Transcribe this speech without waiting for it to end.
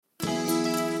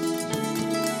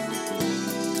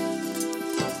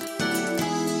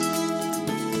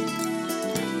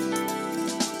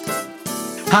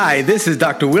Hi, this is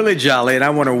Dr. Willie Jolly, and I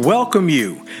want to welcome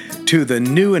you to the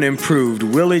new and improved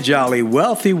Willie Jolly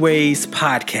Wealthy Ways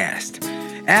podcast.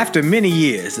 After many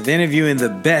years of interviewing the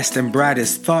best and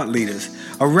brightest thought leaders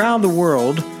around the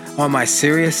world on my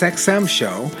SiriusXM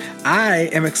show, I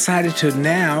am excited to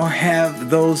now have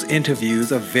those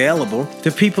interviews available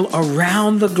to people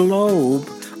around the globe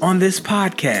on this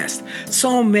podcast.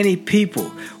 So many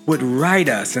people would write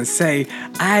us and say,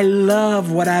 I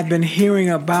love what I've been hearing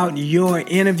about your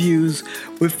interviews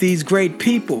with these great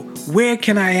people. Where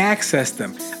can I access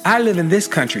them? I live in this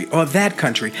country or that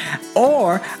country,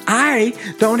 or I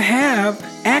don't have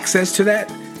access to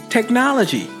that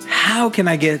technology. How can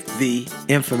I get the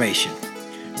information?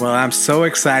 Well, I'm so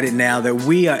excited now that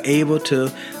we are able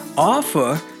to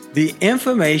offer the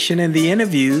information and the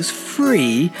interviews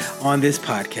free on this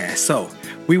podcast. So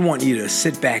we want you to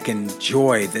sit back and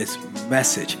enjoy this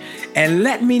message and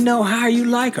let me know how you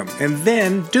like them. And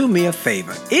then do me a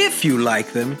favor. If you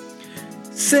like them,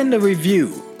 send a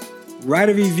review, write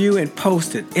a review and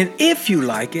post it. And if you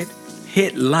like it,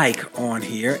 hit like on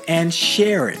here and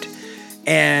share it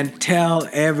and tell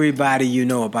everybody you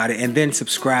know about it, and then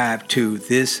subscribe to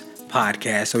this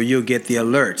podcast so you'll get the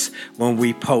alerts when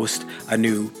we post a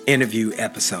new interview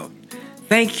episode.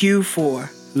 Thank you for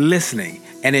listening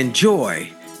and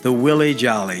enjoy the Willie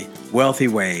Jolly Wealthy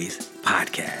Ways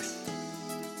podcast.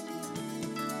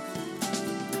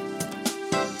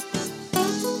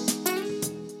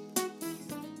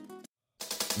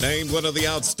 Named one of the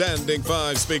outstanding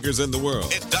 5 speakers in the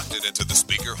world. Inducted into the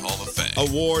Speaker Hall of Fame.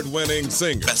 Award-winning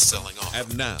singer. Best-selling author.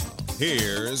 And now,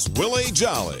 here's Willie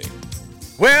Jolly.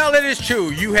 Well, it is true.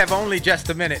 You have only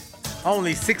just a minute,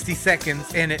 only 60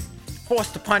 seconds in it.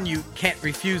 Forced upon you, can't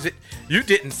refuse it. You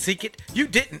didn't seek it, you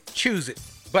didn't choose it.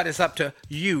 But it's up to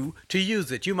you to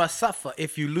use it. You must suffer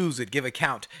if you lose it. Give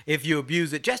account if you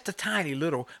abuse it. Just a tiny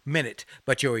little minute,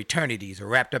 but your eternities are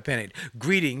wrapped up in it.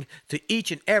 Greeting to each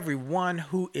and every one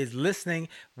who is listening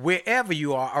wherever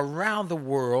you are around the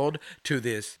world to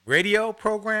this radio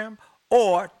program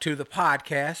or to the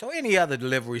podcast or any other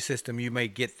delivery system you may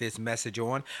get this message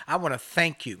on. I want to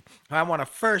thank you. I want to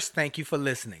first thank you for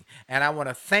listening. And I want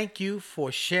to thank you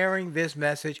for sharing this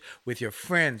message with your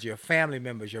friends, your family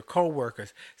members, your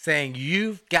co-workers, saying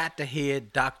you've got to hear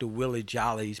Dr. Willie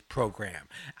Jolly's program.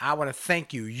 I want to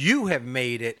thank you. You have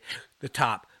made it the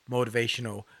top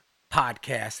motivational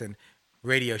podcast and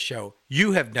radio show.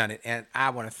 You have done it, and I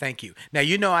want to thank you. Now,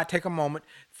 you know I take a moment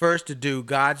first to do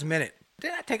God's Minute.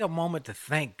 Then I take a moment to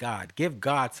thank God, give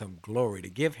God some glory, to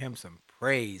give him some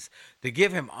praise, to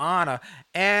give him honor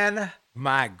and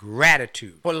my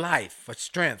gratitude for life, for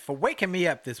strength, for waking me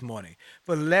up this morning,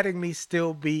 for letting me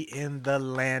still be in the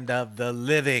land of the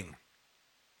living.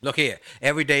 Look here,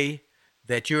 every day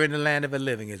that you're in the land of the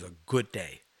living is a good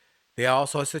day. There are all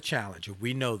sorts of challenges.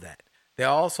 We know that. There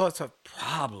are all sorts of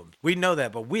problems. We know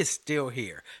that, but we're still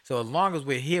here. So as long as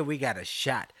we're here, we got a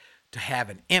shot to have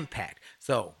an impact.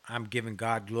 So I'm giving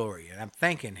God glory and I'm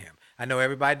thanking him. I know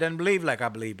everybody doesn't believe like I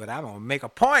believe, but I'm going to make a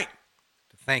point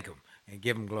to thank him and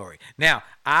give him glory. Now,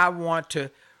 I want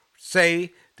to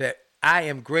say that I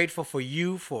am grateful for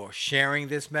you for sharing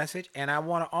this message. And I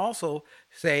want to also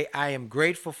say I am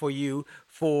grateful for you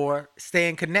for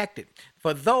staying connected.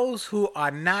 For those who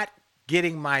are not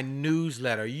getting my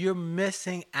newsletter, you're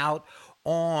missing out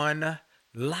on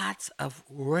lots of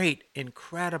great,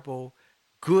 incredible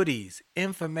goodies,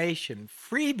 information,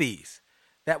 freebies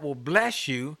that will bless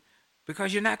you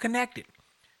because you're not connected.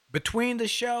 Between the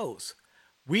shows,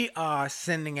 we are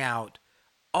sending out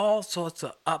all sorts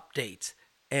of updates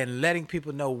and letting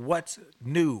people know what's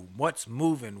new, what's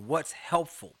moving, what's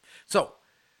helpful. So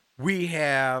we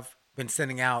have been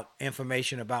sending out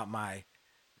information about my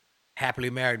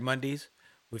Happily Married Mondays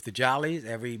with the Jollies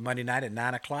every Monday night at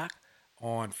 9 o'clock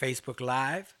on Facebook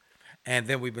Live. And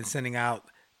then we've been sending out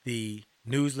the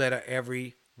newsletter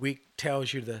every week,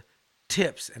 tells you the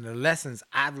tips and the lessons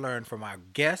I've learned from our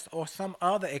guests or some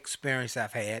other experience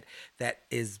I've had that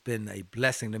has been a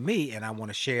blessing to me, and I want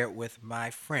to share it with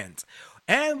my friends.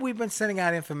 And we've been sending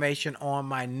out information on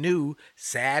my new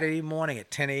Saturday morning at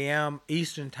 10 a.m.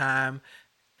 Eastern Time,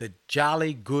 the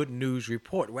Jolly Good News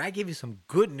Report, where I give you some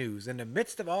good news in the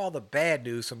midst of all the bad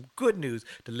news, some good news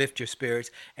to lift your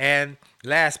spirits. And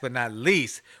last but not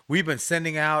least, we've been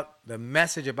sending out the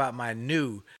message about my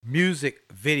new music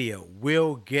video,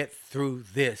 We'll Get Through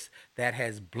This, that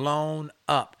has blown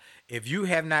up. If you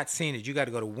have not seen it, you got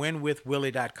to go to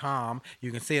winwithwillie.com.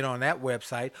 You can see it on that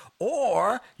website,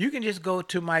 or you can just go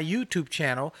to my YouTube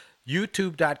channel,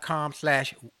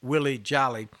 youtube.com/Willie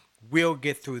Jolly, we'll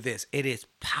get through this. It is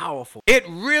powerful. It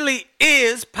really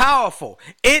is powerful.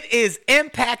 It is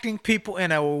impacting people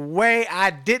in a way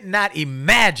I did not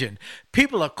imagine.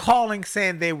 People are calling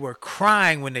saying they were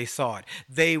crying when they saw it.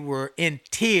 They were in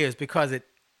tears because it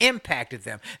impacted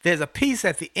them. There's a piece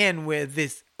at the end where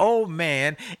this old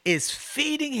man is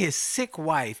feeding his sick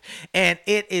wife, and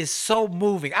it is so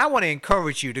moving. I want to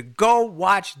encourage you to go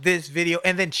watch this video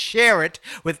and then share it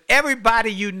with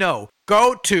everybody you know.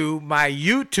 Go to my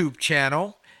YouTube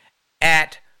channel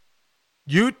at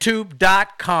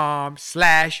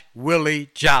youtube.com/Willie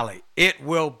Jolly. It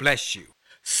will bless you.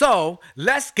 So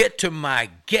let's get to my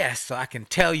guest so I can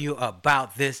tell you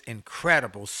about this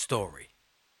incredible story.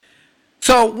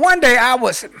 So one day I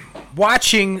was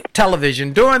watching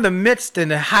television during the midst and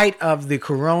the height of the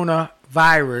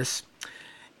coronavirus,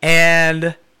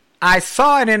 and I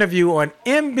saw an interview on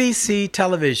NBC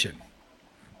television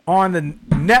on the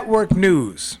network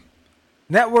news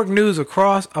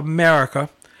across America.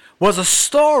 Was a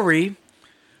story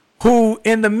who,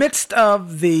 in the midst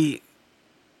of the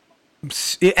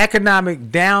economic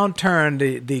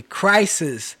downturn, the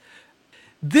crisis,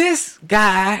 this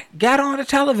guy got on the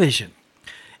television.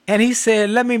 And he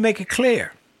said, let me make it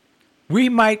clear. We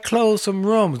might close some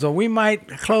rooms or we might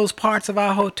close parts of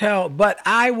our hotel, but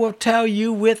I will tell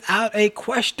you without a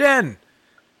question,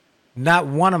 not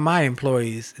one of my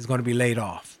employees is going to be laid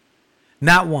off.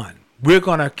 Not one. We're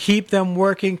going to keep them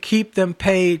working, keep them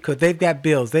paid because they've got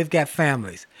bills, they've got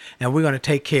families, and we're going to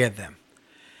take care of them.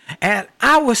 And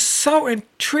I was so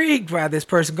intrigued by this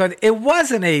person because it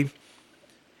wasn't a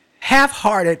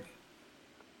half-hearted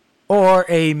or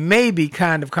a maybe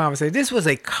kind of conversation. This was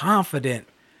a confident,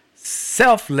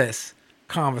 selfless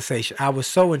conversation. I was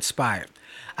so inspired.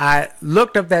 I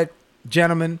looked up that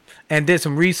gentleman and did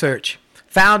some research.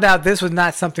 Found out this was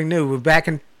not something new. Back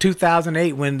in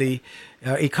 2008 when the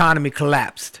economy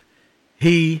collapsed,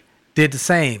 he did the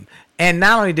same. And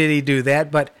not only did he do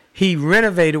that, but he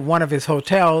renovated one of his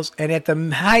hotels. And at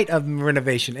the height of the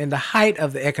renovation, in the height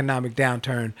of the economic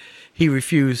downturn, he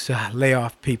refused to lay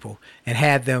off people and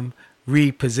had them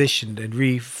repositioned and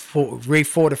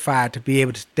refortified to be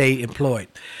able to stay employed.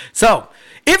 So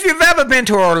if you've ever been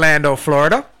to Orlando,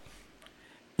 Florida,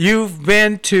 you've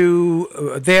been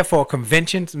to there for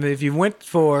conventions. If you went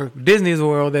for Disney's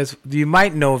World, you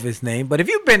might know of his name. But if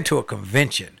you've been to a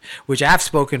convention, which I've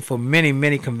spoken for many,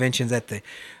 many conventions at the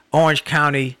Orange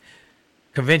County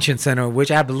Convention Center,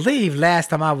 which I believe last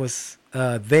time I was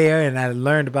there and I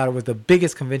learned about it was the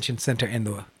biggest convention center in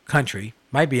the country,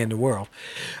 might be in the world.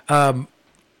 There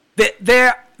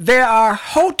are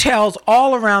hotels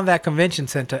all around that convention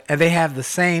center, and they have the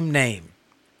same name,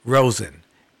 Rosen,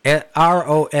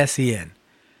 Rosen,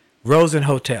 Rosen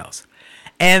Hotels.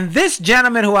 And this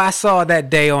gentleman who I saw that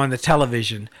day on the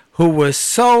television, who was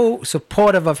so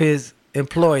supportive of his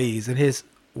employees and his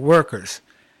workers,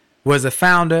 was the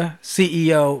founder,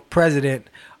 CEO, president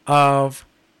of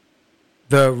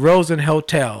the Rosen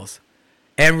Hotels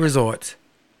and Resorts.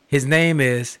 His name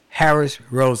is Harris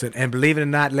Rosen. And believe it or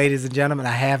not, ladies and gentlemen,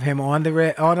 I have him on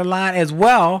the line, as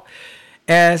well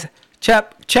as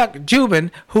Chuck Jubin,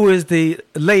 who is the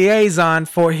liaison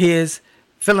for his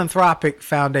philanthropic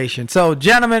foundation. So,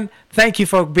 gentlemen, thank you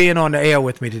for being on the air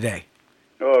with me today.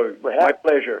 Oh, my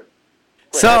pleasure.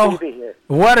 So,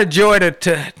 what a joy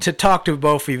to talk to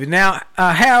both of you. Now,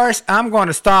 Harris, I'm going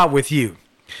to start with you.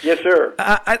 Yes, sir.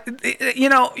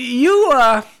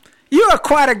 You're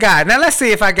quite a guy. Now, let's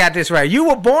see if I got this right. You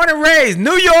were born and raised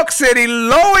New York City,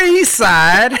 Lower East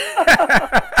Side,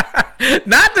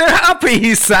 not the Upper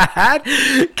East Side.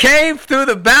 Came through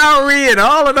the Bowery and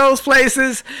all of those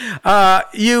places.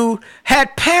 You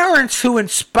had parents who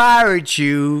inspired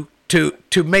you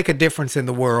to make a difference in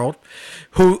the world,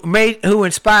 who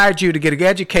inspired you to get an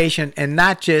education and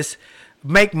not just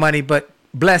make money, but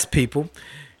bless people.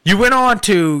 You went on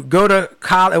to go to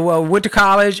college, went to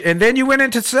college, and then you went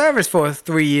into service for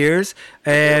 3 years,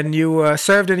 and you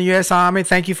served in the U.S. Army.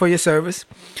 Thank you for your service.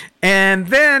 And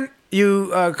then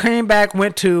you came back,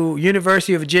 went to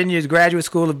University of Virginia's Graduate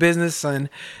School of Business, and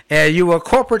you were a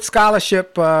corporate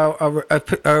scholarship a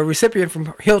recipient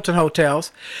from Hilton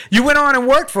Hotels. You went on and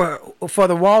worked for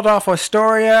the Waldorf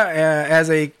Astoria as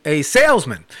a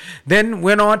salesman. Then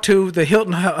went on to the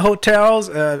Hilton Hotels,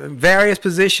 various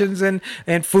positions in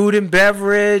food and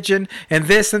beverage and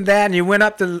this and that. And you went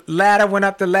up the ladder,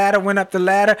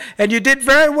 and you did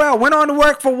very well. Went on to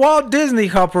work for Walt Disney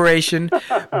Corporation,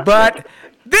 but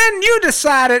then you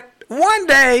decided one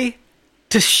day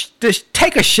to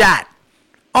take a shot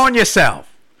on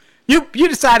yourself. You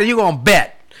decided you're going to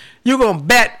bet. You're going to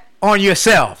bet on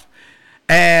yourself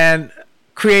and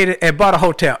created and bought a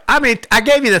hotel. I mean, I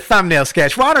gave you the thumbnail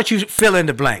sketch. Why don't you fill in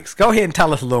the blanks? Go ahead and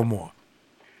tell us a little more.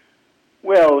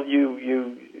 Well,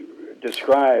 you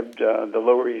described the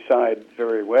Lower East Side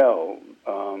very well.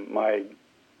 My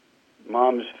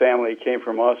mom's family came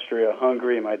from Austria,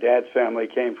 Hungary. My dad's family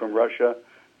came from Russia,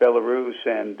 Belarus,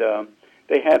 and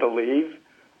they had to leave.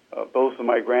 Both of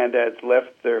my granddads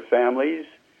left their families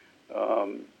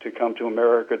to come to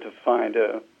America to find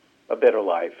a better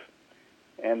life.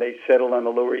 And they settled on the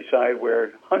Lower East Side,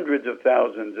 where hundreds of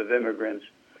thousands of immigrants,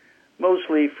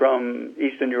 mostly from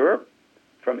Eastern Europe,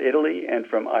 from Italy, and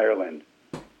from Ireland.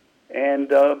 And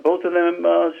both of them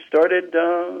started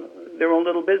their own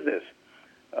little business.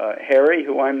 Harry,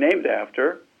 who I'm named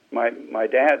after, my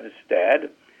dad's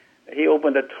dad, he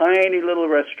opened a tiny little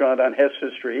restaurant on Hester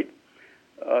Street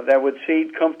that would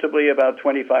seat comfortably about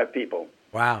 25 people.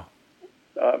 Wow.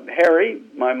 Harry,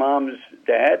 my mom's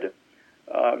dad,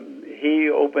 he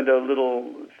opened a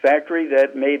little factory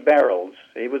that made barrels.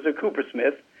 He was a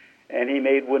coopersmith, and he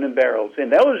made wooden barrels. In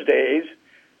those days,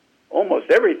 almost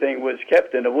everything was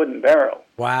kept in a wooden barrel.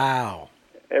 Wow.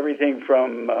 Everything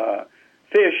from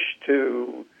fish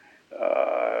to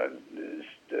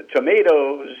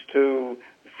tomatoes to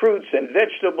fruits and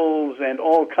vegetables and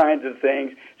all kinds of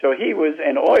things. So he was,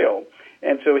 and oil.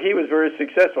 And so he was very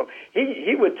successful.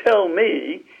 He would tell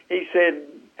me, he said,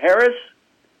 Harris,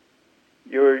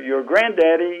 your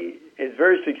granddaddy is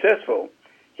very successful.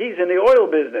 He's in the oil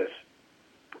business.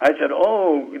 I said,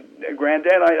 "Oh,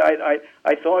 Granddad,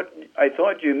 I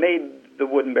thought you made the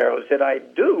wooden barrels." He said, "I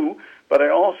do, but I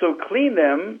also clean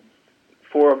them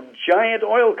for a giant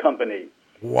oil company."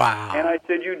 Wow. And I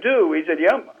said, "You do?" He said,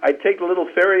 "Yeah. I take a little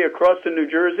ferry across to New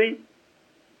Jersey,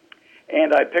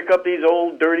 and I pick up these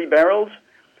old dirty barrels,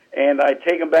 and I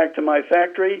take them back to my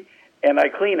factory, and I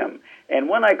clean them. And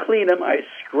when I clean them, I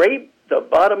scrape the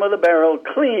bottom of the barrel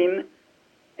clean,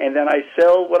 and then I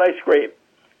sell what I scrape.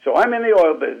 So I'm in the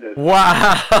oil business."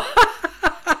 Wow.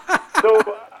 So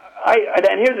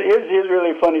and here's a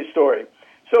really funny story.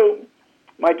 So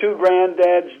my two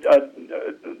granddads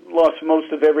lost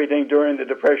most of everything during the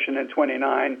Depression in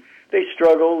 '29. They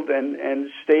struggled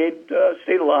and stayed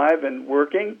alive and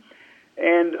working.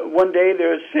 And one day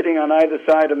they're sitting on either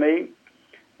side of me.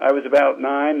 I was about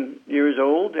 9 years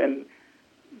old, and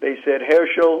they said,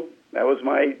 "Herschel," that was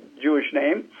my Jewish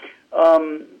name,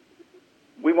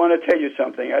 "we want to tell you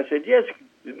something." I said, "Yes,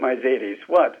 my Zadis,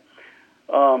 what?"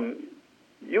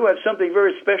 "You have something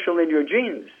very special in your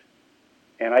genes."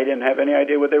 And I didn't have any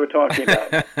idea what they were talking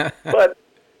about. But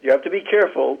you have to be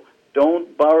careful.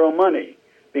 Don't borrow money,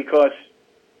 because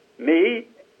me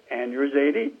and your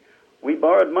Zadie, we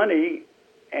borrowed money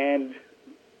and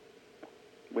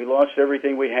we lost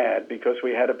everything we had because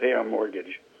we had to pay our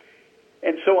mortgage.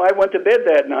 And so I went to bed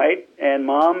that night, and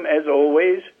Mom, as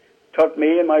always, tucked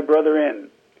me and my brother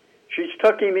in. She's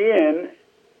tucking me in,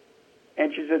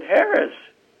 and she said, "Harris,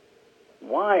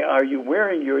 why are you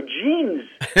wearing your jeans?"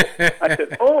 I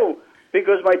said, "Oh,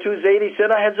 because my two Zadie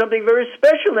said I had something very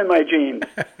special in my jeans."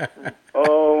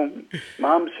 Oh,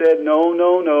 Mom said,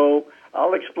 no,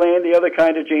 I'll explain the other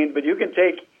kind of jeans, but you can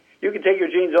take your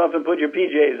jeans off and put your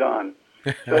PJs on.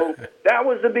 So that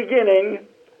was the beginning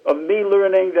of me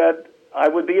learning that I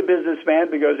would be a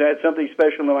businessman because I had something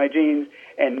special in my jeans,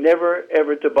 and never,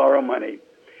 ever to borrow money.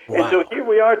 Wow. And so here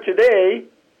we are today,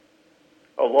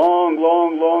 a long,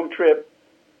 long, long trip.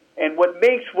 And what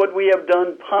makes what we have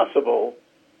done possible,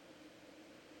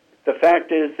 the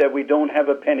fact is that we don't have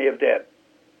a penny of debt.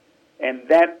 And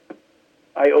that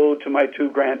I owe to my two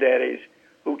granddaddies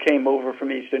who came over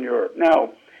from Eastern Europe.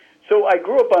 Now, so I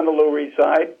grew up on the Lower East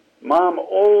Side. Mom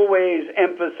always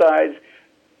emphasized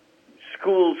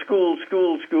school, school,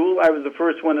 school, school. I was the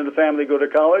first one in the family to go to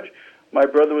college. My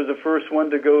brother was the first one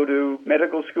to go to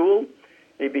medical school.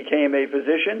 He became a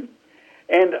physician.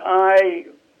 And I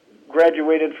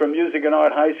graduated from Music and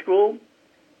Art High School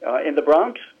in the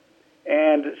Bronx.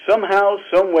 And somehow,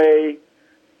 some way,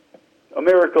 a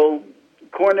miracle,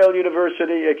 Cornell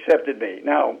University accepted me.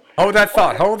 Now, hold that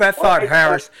thought,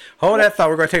 Harris. Hold that thought.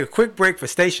 We're going to take a quick break for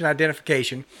station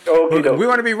identification. We're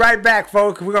going to be right back,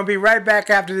 folks. We're going to be right back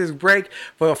after this break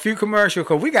for a few commercials,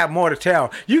 because we got more to tell.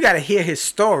 You got to hear his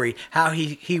story, how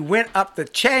he went up the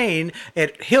chain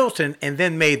at Hilton and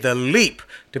then made the leap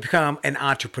to become an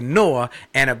entrepreneur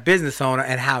and a business owner,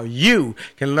 and how you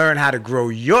can learn how to grow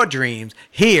your dreams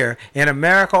here in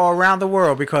America or around the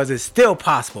world, because it's still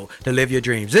possible to live your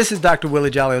dreams. This is Dr. Willie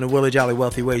Jolly on the Willie Jolly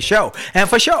Wealthy Way Show. And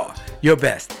for sure, your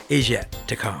best is yet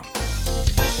to come.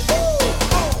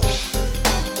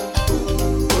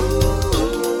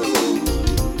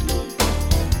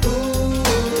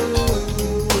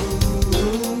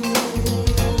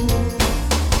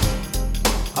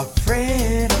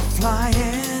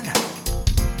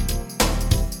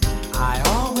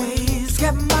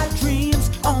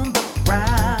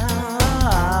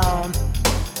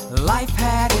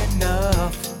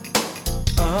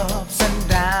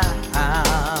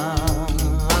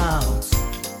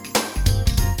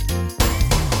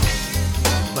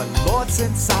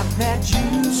 since I met you.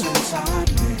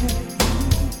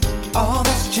 All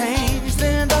that's changed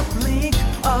in the blink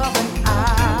of an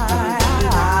eye.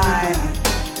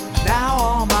 Now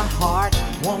all my heart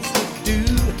wants to do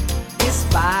is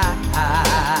fly.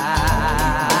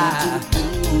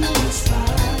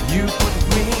 You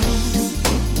put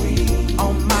wings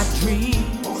on my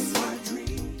dreams.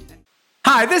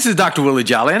 Hi, this is Dr. Willie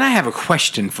Jolly, and I have a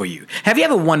question for you. Have you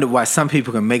ever wondered why some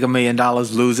people can make $1 million,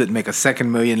 lose it, make a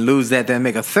second million, lose that, then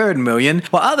make a third million,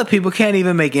 while other people can't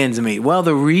even make ends meet? Well,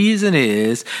 the reason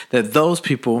is that those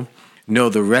people know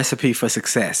the recipe for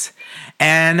success.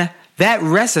 And that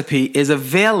recipe is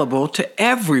available to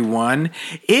everyone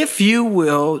if you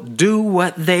will do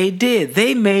what they did.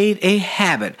 They made a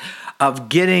habit of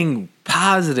getting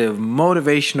positive,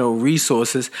 motivational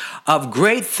resources of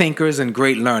great thinkers and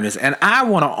great learners. And I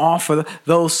want to offer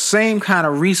those same kind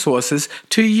of resources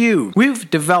to you. We've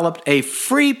developed a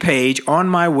free page on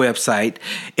my website.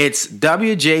 It's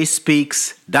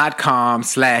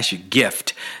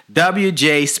wjspeaks.com/gift.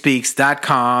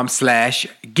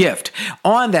 wjspeaks.com/gift.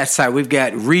 On that site, we've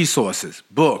got resources,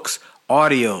 books,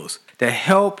 audios that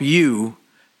help you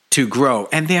to grow,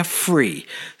 and they're free.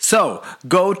 So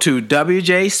go to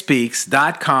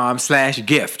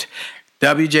wjspeaks.com/gift,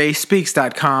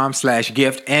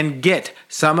 wjspeaks.com/gift, and get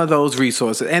some of those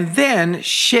resources, and then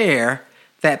share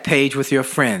that page with your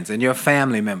friends and your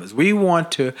family members. We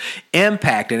want to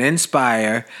impact and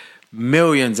inspire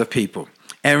millions of people.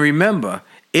 And remember,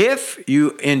 if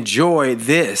you enjoy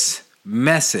this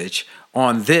message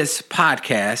on this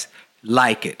podcast,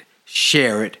 like it,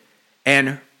 share it,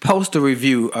 and post a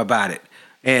review about it,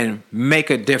 and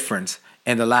make a difference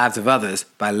in the lives of others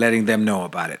by letting them know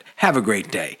about it. Have a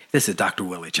great day. This is Dr.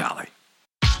 Willie Jolly.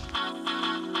 A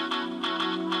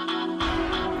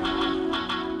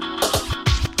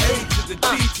to the D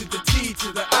to the T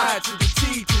to the I to the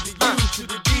T to the U to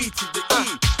the D to the E.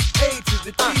 A to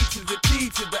the D to the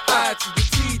T to the I to the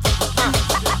T to the U to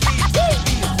the E to the E.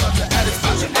 It's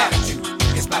about your attitude.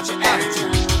 It's about your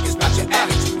attitude. It's about your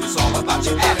attitude. It's all about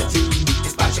your attitude.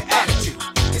 It's about your attitude.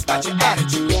 It's about your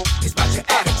attitude. It's about your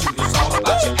attitude. It's all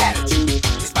about your attitude.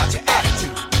 It's about your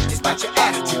attitude. It's about your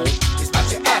attitude. It's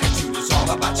about your attitude. It's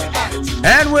all about your attitude.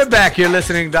 And we're back. You're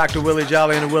listening to Dr. Willie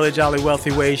Jolly and the Willie Jolly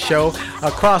Wealthy Ways show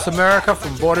across America,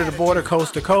 from border to border,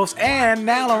 coast to coast, and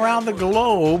now around the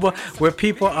globe, where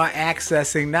people are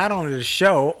accessing not only the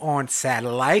show on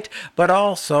satellite, but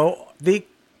also the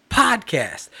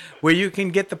podcast, where you can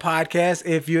get the podcast.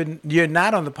 If you're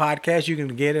not on the podcast, you can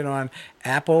get it on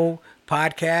Apple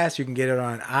Podcasts, you can get it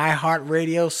on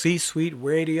iHeartRadio, C-Suite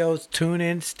Radios,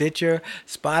 TuneIn, Stitcher,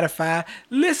 Spotify.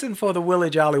 Listen for the Willie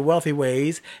Jolly Wealthy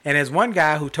Ways. And as one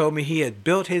guy who told me he had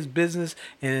built his business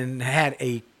and had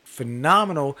a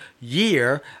phenomenal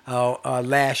year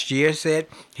last year, said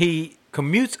he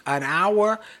commutes an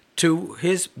hour to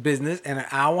his business and an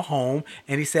hour home,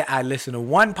 and he said, I listen to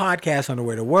one podcast on the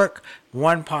way to work,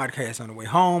 one podcast on the way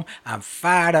home. I'm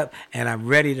fired up and I'm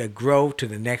ready to grow to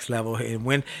the next level. And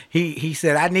when he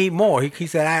said, I need more, he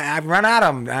said, I've run out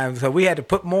of them, so we had to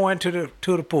put more into the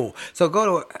pool. So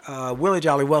go to Willie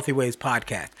Jolly Wealthy Ways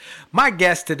podcast. My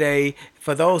guest today,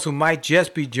 for those who might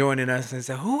just be joining us and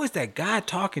say, who is that guy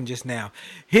talking just now?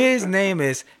 His name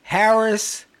is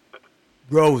Harris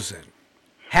Rosen.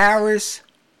 Harris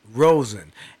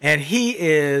Rosen, and he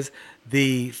is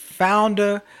the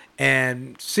founder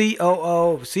and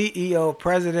CEO,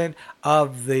 president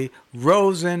of the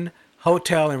Rosen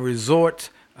Hotel and Resort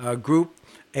Group,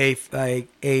 a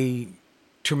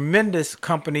tremendous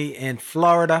company in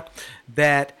Florida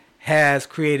that has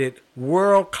created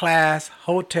world-class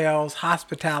hotels,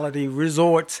 hospitality,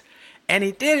 resorts, and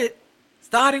he did it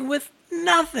starting with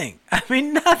nothing. I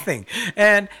mean, nothing.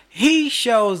 And he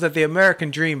shows that the American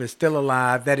dream is still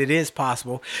alive, that it is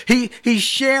possible. He's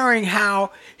sharing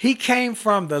how he came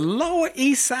from the Lower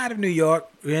East Side of New York,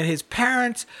 and his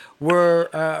parents were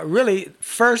really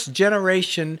first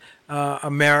generation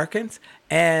Americans,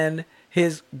 and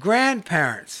his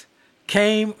grandparents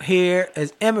came here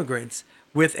as immigrants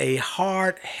with a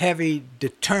hard, heavy,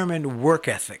 determined work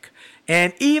ethic.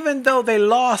 And even though they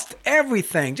lost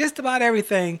everything, just about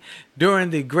everything, during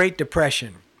the Great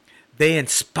Depression, they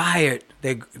inspired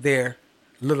their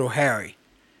little Harry,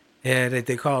 that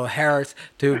they call Harris,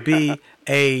 to be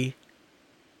a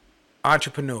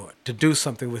entrepreneur, to do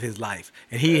something with his life.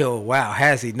 And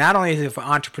has he? Not only is he an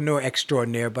entrepreneur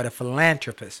extraordinaire, but a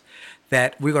philanthropist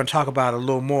that we're going to talk about a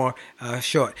little more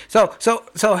short. So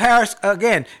Harris,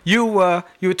 again, you were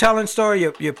telling a story.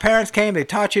 Your parents came. They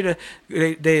taught you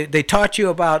they taught you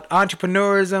about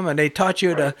entrepreneurism, and they taught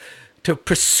you to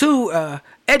pursue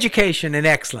education and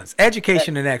excellence.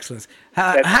 Education and excellence.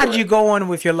 How did you go on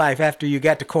with your life after you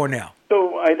got to Cornell?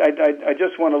 So I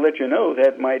just want to let you know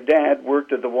that my dad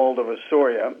worked at the Waldorf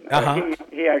Astoria.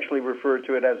 He actually referred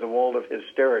to it as the Waldorf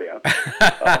Hysteria.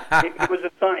 He was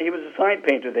a sign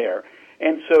painter there,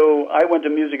 and so I went to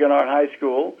Music and Art High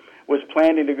School. Was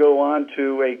planning to go on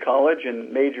to a college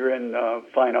and major in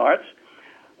fine arts.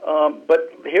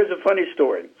 But here's a funny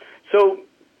story. So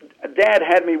Dad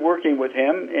had me working with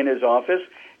him in his office.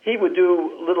 He would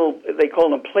do little, they call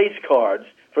them place cards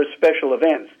for special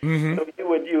events. Mm-hmm. So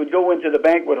you would go into the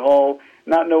banquet hall,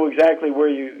 not know exactly where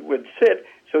you would sit,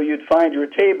 so you'd find your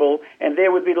table, and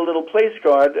there would be the little place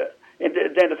card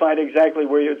identified exactly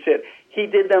where you'd sit. He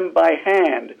did them by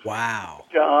hand. Wow.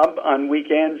 Job on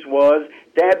weekends was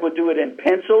Dad would do it in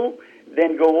pencil,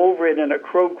 then go over it in a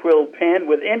crow quill pen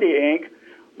with India ink.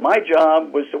 My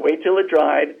job was to wait till it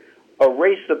dried,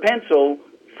 erase the pencil,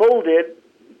 fold it,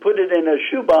 put it in a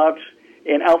shoebox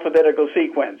in alphabetical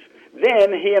sequence.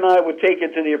 Then he and I would take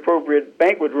it to the appropriate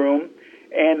banquet room,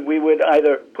 and we would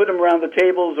either put them around the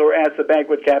tables or ask the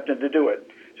banquet captain to do it.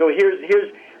 So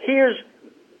here's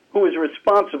who is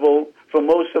responsible for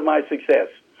most of my success.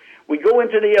 We go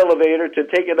into the elevator to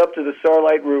take it up to the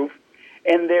Starlight roof,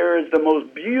 and there is the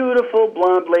most beautiful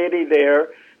blonde lady there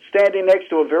standing next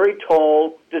to a very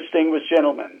tall, distinguished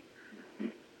gentleman.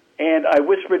 And I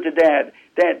whispered to Dad,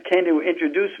 "Dad, can you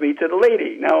introduce me to the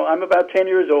lady?" Now, I'm about 10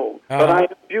 years old, but I am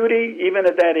beauty even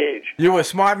at that age. You were a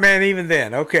smart man even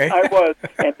then, okay. I was.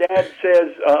 And Dad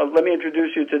says, "Let me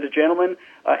introduce you to the gentleman.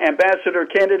 Ambassador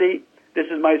Kennedy, this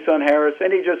is my son Harris."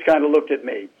 And he just kind of looked at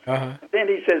me. Then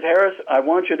he says, "Harris, I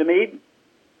want you to meet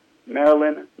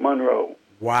Marilyn Monroe."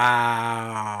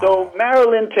 Wow. So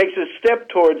Marilyn takes a step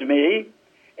towards me,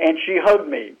 and she hugged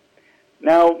me.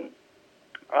 Now,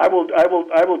 I will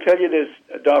tell you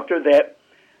this, Doctor, that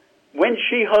when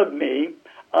she hugged me,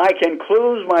 I can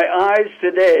close my eyes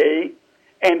today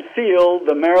and feel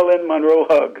the Marilyn Monroe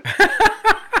hug.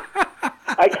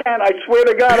 I can. I swear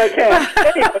to God, I can.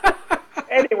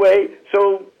 Anyway,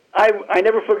 so I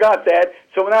never forgot that.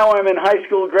 So now I'm in high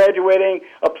school, graduating,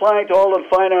 applying to all the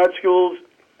fine art schools,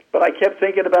 but I kept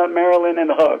thinking about Marilyn and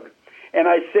the hug. And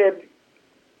I said,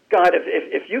 God,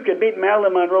 if you could meet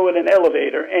Marilyn Monroe in an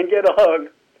elevator and get a hug,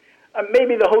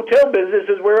 maybe the hotel business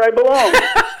is where I belong.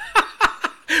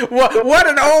 What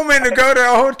an omen to go to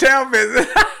a hotel business.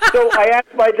 So I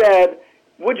asked my dad,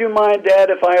 "Would you mind, Dad,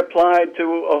 if I applied to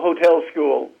a hotel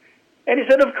school?" And he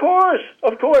said, of course,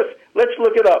 let's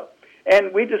look it up.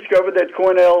 And we discovered that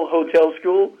Cornell Hotel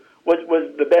School was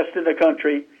the best in the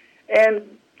country.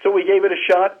 And so we gave it a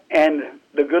shot, and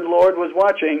the good Lord was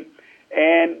watching,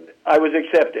 and I was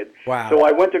accepted. Wow. So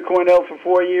I went to Cornell for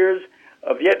 4 years.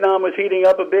 Vietnam was heating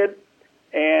up a bit,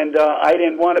 and I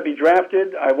didn't want to be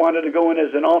drafted. I wanted to go in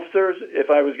as an officer if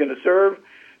I was going to serve.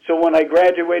 So when I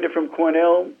graduated from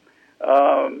Cornell,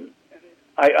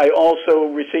 I also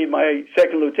received my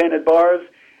second lieutenant bars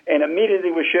and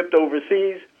immediately was shipped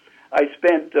overseas. I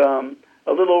spent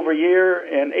a little over a year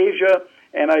in Asia,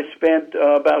 and I spent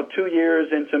about 2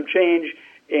 years and some change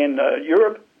in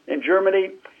Europe, in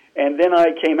Germany. And then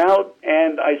I came out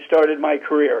and I started my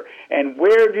career. And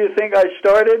where do you think I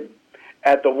started?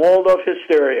 At the Waldorf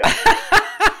Hysteria.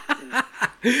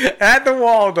 At the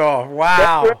Waldorf, wow.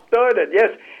 That's where it started,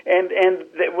 yes. And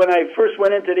when I first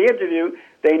went into the interview,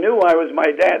 they knew I was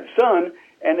my dad's son,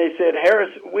 and they said, "Harris,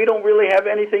 we don't really have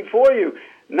anything for you.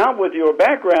 Not with your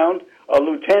background, a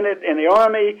lieutenant in the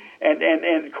Army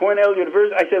and Cornell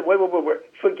University." I said, wait.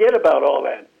 Forget about all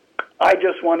that. I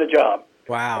just want a job.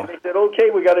 Wow. And they said, "Okay,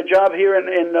 we got a job here in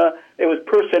it was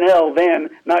personnel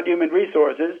then, not human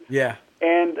resources." Yeah.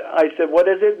 And I said, "What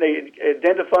is it?" They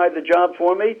identified the job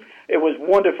for me. It was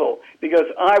wonderful because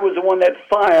I was the one that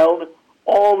filed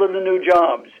all of the new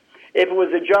jobs. If it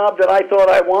was a job that I thought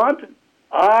I want,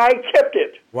 I kept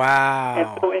it. Wow.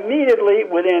 And so immediately,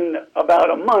 within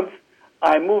about a month,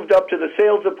 I moved up to the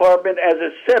sales department as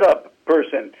a setup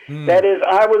person. That is,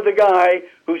 I was the guy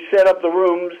who set up the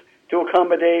rooms to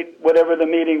accommodate whatever the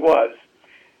meeting was.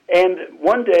 And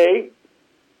one day,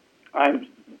 I'm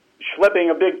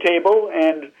schlepping a big table,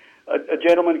 and a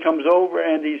gentleman comes over,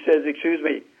 and he says, "Excuse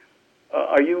me,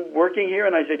 are you working here?"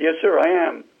 And I said, "Yes, sir, I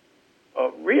am."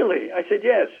 "Really?" I said,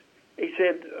 "Yes." He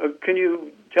said, "Can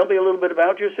you tell me a little bit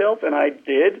about yourself?" And I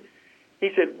did.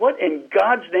 He said, "What in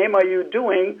God's name are you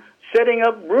doing setting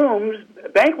up rooms,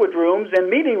 banquet rooms, and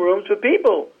meeting rooms for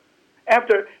people?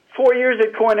 After 4 years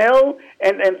at Cornell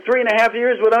and 3.5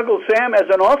 years with Uncle Sam as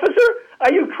an officer?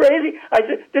 Are you crazy?" I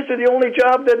said, "This is the only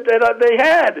job that they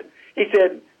had." He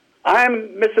said, "I'm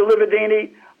Mr.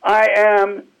 Lividini. I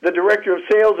am the director of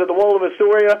sales at the Waldorf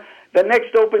Astoria. the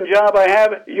next open job I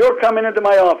have, you're coming into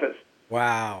my office.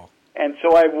 Wow. And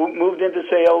so I moved into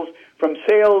sales. From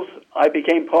sales, I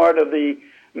became part of the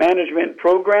management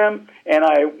program, and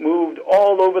I moved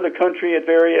all over the country at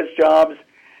various jobs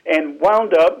and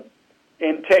wound up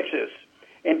in Texas.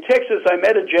 In Texas, I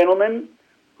met a gentleman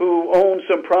who owned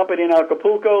some property in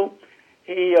Acapulco.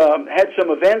 He had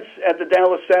some events at the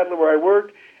Dallas Saddler where I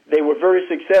worked. They were very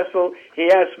successful.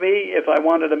 He asked me if I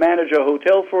wanted to manage a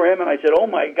hotel for him, and I said, oh,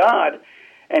 my God.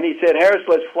 And he said, Harris,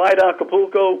 let's fly to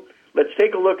Acapulco. Let's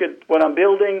take a look at what I'm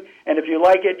building, and if you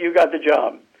like it, you got the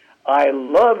job. I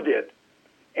loved it.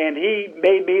 And he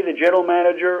made me the general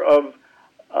manager of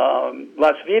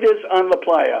Las Vidas on La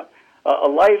Playa, a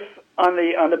life on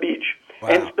the beach. Wow.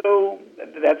 And so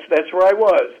that's where I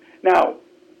was. Now,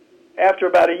 after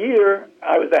about a year,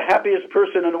 I was the happiest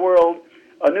person in the world.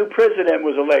 A new president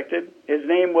was elected. His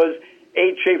name was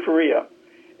H.A. Faria.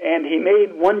 And he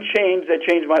made one change that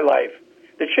changed my life.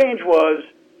 The change was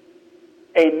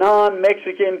a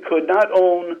non-Mexican could not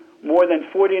own more than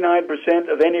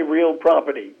 49% of any real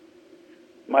property.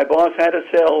 My boss had to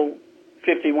sell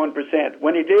 51%.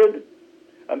 When he did,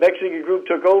 a Mexican group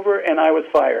took over, and I was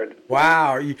fired.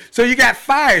 Wow. So you got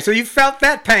fired. So you felt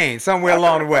that pain somewhere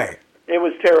along the way. It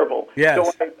was terrible. Yes.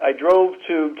 So I drove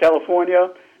to California,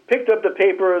 picked up the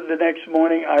paper the next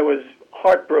morning. I was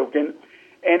heartbroken,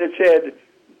 and it said,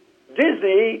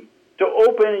 Disney to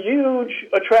open a huge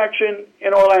attraction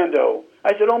in Orlando.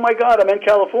 I said, oh, my God, I'm in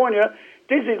California.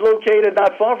 Disney's located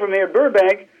not far from here,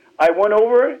 Burbank. I went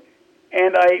over,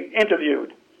 and I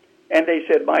interviewed. And they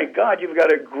said, my God, you've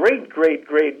got a great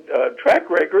track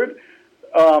record,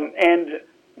 and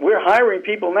we're hiring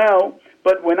people now,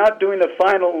 but we're not doing the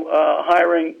final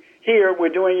hiring here. We're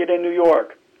doing it in New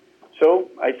York. So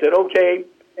I said, okay,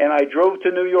 and I drove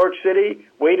to New York City,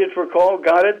 waited for a call,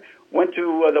 got it, went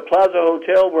to the Plaza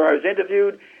Hotel where I was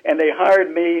interviewed, and they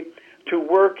hired me to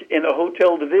work in the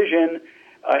hotel division,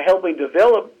 helping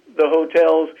develop the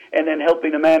hotels and then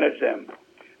helping to manage them.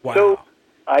 Wow. So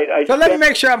So let me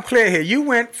make sure I'm clear here. You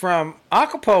went from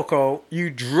Acapulco, you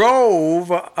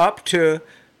drove up to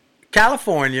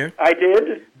California. I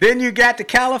did. Then you got to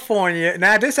California.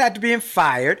 Now, this after being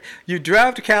fired. You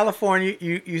drove to California.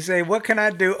 You say, what can I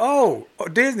do? Oh,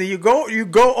 Disney, you go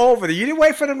over there. You didn't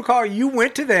wait for them to call. You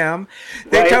went to them.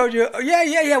 They told you, oh,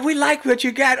 yeah, we like what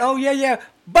you got. Oh, yeah.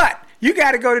 But you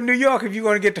got to go to New York if you're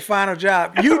going to get the final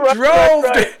job. You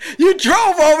you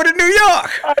drove over to New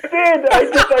York. I did.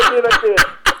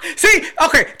 See,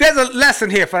 okay, there's a lesson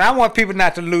here, I want people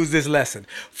not to lose this lesson.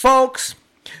 Folks,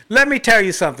 let me tell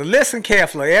you something. Listen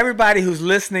carefully. Everybody who's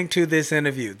listening to this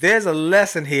interview, there's a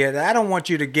lesson here that I don't want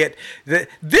you to get.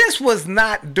 This was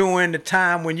not during the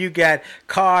time when you got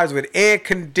cars with air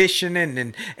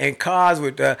conditioning and cars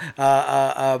with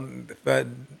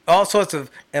all sorts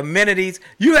of amenities.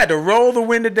 You had to roll the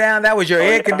window down. That was your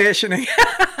air conditioning.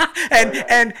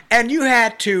 and you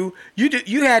had to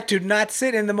not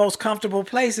sit in the most comfortable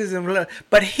places,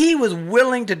 but he was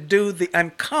willing to do the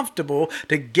uncomfortable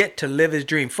to get to live his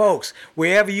dream. Folks,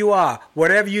 wherever you are,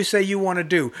 whatever you say you want to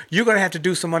do, you're going to have to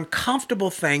do some uncomfortable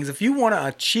things if you want to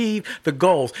achieve the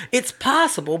goals. It's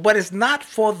possible, but it's not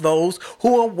for those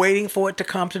who are waiting for it to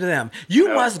come to them. You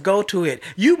must go to it.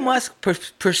 You must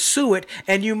pursue it,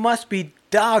 and you must be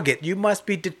dogged. You must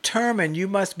be determined. You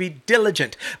must be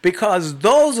diligent, because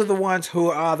those are the ones who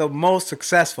are the most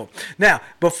successful. Now,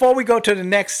 before we go to the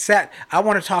next set, I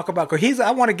want to talk about,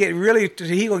 I want to get really,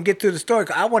 he's going to get through the story.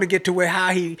 I want to get to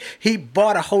how he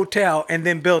bought a hotel and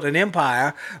then built an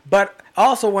empire, but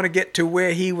also want to get to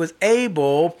where he was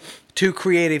able to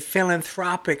create a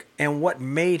philanthropic and what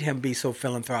made him be so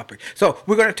philanthropic. So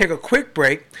we're going to take a quick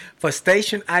break for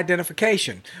station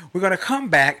identification. We're going to come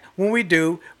back. When we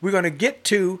do, we're going to get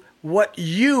to what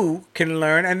you can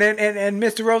learn. And then, and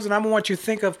Mr. Rosen, I want you to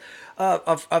think of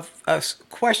a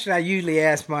question I usually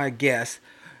ask my guests.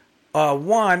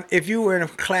 One, if you were in a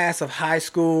class of high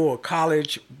school or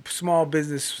college, small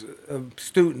business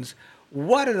students,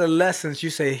 what are the lessons you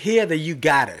say here that you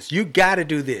got us? You got to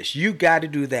do this. You got to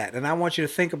do that. And I want you to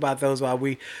think about those while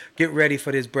we get ready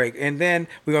for this break. And then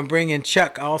we're going to bring in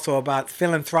Chuck also about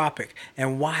philanthropic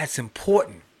and why it's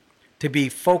important to be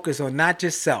focused on not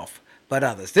just self, but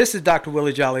others. This is Dr.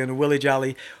 Willie Jolly on the Willie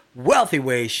Jolly Wealthy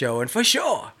Ways Show. And for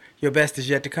sure, your best is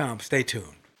yet to come. Stay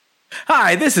tuned.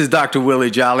 Hi, this is Dr. Willie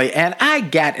Jolly, and I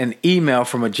got an email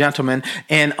from a gentleman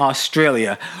in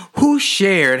Australia who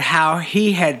shared how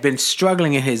he had been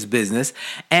struggling in his business,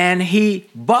 and he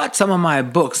bought some of my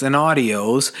books and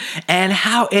audios, and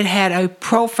how it had a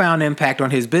profound impact on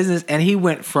his business, and he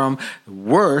went from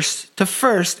worst to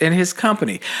first in his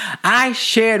company. I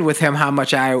shared with him how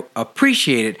much I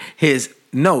appreciated his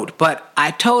note, but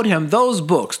I told him those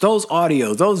books, those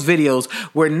audios, those videos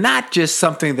were not just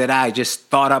something that I just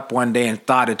thought up one day and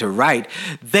started to write.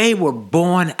 They were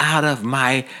born out of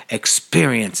my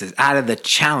experiences, out of the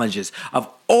challenges of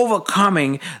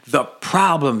overcoming the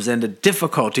problems and the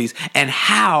difficulties and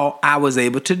how I was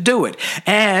able to do it.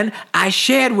 And I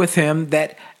shared with him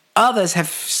that others have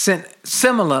sent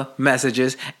similar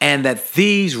messages and that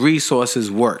these resources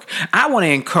work. I want to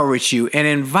encourage you and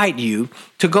invite you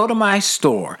to go to my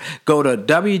store. Go to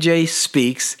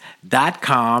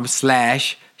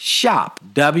wjspeaks.com/shop.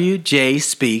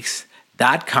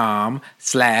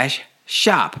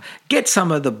 wjspeaks.com/shop. Get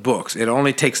some of the books. It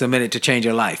only takes a minute to change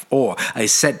your life. Or a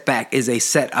setback is a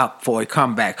setup for a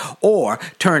comeback. Or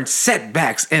turn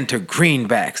setbacks into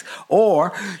greenbacks.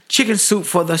 Or chicken soup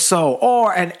for the soul.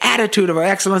 Or an attitude of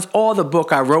excellence. Or the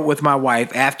book I wrote with my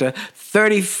wife after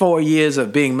 34 years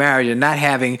of being married and not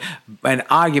having an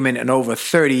argument in over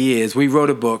 30 years. We wrote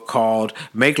a book called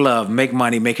Make Love, Make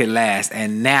Money, Make It Last.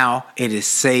 And now it is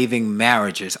saving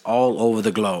marriages all over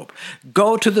the globe.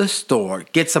 Go to the store.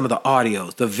 Get some of the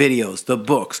audios, the videos, the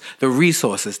books, the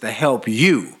resources to help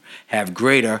you have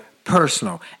greater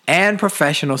personal and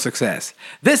professional success.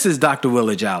 This is Dr.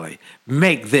 Willie Jolly.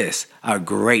 Make this a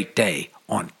great day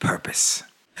on purpose.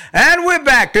 And we're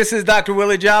back. This is Dr.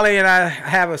 Willie Jolly, and I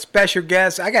have a special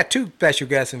guest. I got two special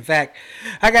guests, in fact.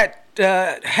 I got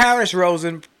Harris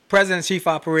Rosen, President and Chief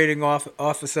Operating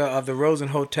Officer of the Rosen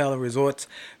Hotel and Resorts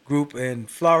Group in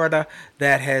Florida,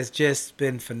 that has just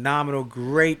been phenomenal,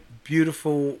 great,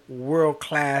 beautiful,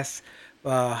 world-class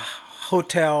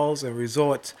hotels and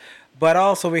resorts. But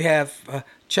also we have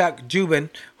Chuck Jubin,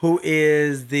 who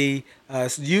is the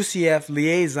UCF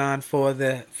liaison for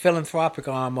the philanthropic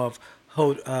arm of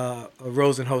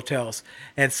Rosen Hotels.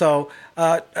 And so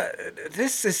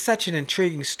this is such an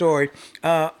intriguing story.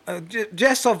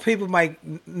 Just so people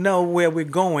might know where we're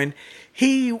going,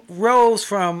 he rose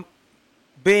from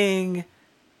being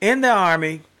in the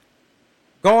Army,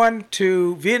 going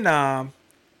to Vietnam,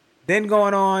 then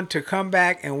going on to come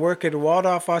back and work at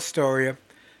Waldorf Astoria,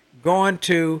 going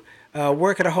to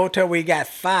work at a hotel where he got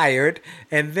fired,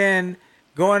 and then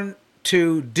going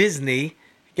to Disney,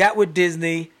 got with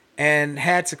Disney and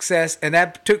had success. And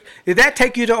did that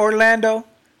take you to Orlando?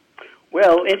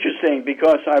 Well, interesting,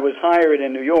 because I was hired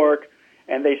in New York,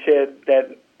 and they said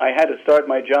that I had to start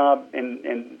my job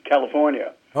in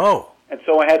California. Oh. And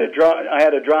so I had to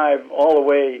drive all the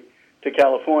way to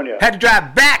California. Had to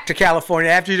drive back to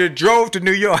California after you drove to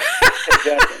New York.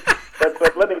 Exactly.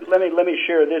 But let me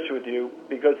share this with you,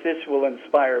 because this will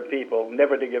inspire people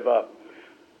never to give up.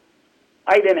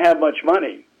 I didn't have much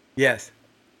money. Yes.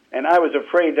 And I was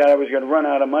afraid that I was going to run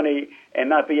out of money and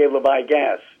not be able to buy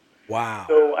gas. Wow.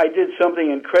 So I did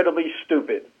something incredibly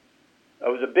stupid.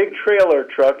 There was a big trailer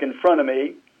truck in front of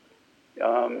me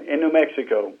in New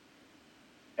Mexico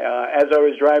as I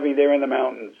was driving there in the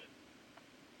mountains.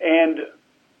 And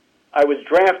I was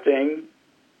drafting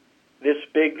this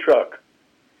big truck.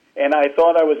 And I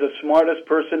thought I was the smartest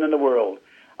person in the world.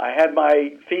 I had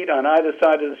my feet on either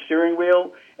side of the steering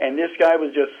wheel, and this guy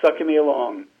was just sucking me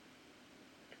along.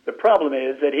 The problem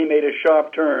is that he made a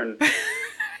sharp turn,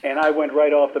 and I went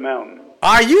right off the mountain.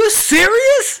 Are you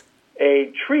serious?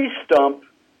 A tree stump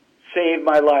saved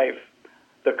my life.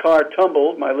 The car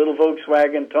tumbled, my little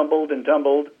Volkswagen tumbled and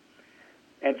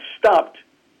stopped.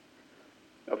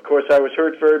 Of course, I was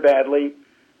hurt very badly.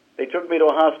 They took me to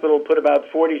a hospital, put about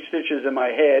 40 stitches in my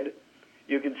head.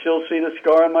 You can still see the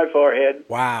scar on my forehead.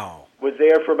 Wow. Was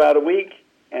there for about a week,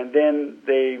 and then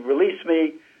they released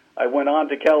me. I went on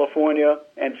to California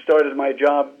and started my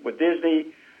job with Disney.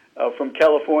 From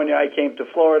California, I came to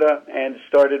Florida and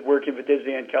started working for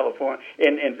Disney in California,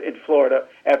 in Florida,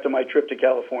 after my trip to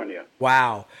California.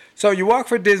 Wow. So you worked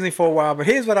for Disney for a while, but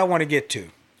here's what I want to get to.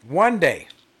 One day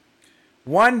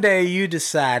you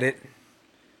decided,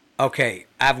 okay,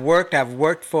 I've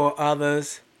worked for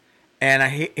others,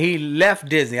 and he left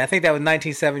Disney. I think that was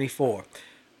 1974.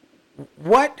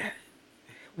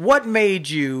 What made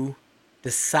you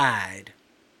decide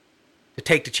to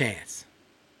take the chance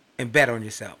and bet on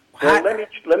yourself? Well,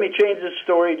 let me change the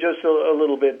story just a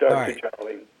little bit, Dr. Right.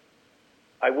 Charlie.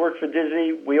 I worked for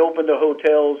Disney. We opened the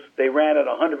hotels. They ran at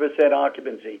 100%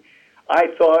 occupancy. I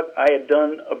thought I had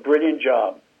done a brilliant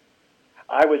job.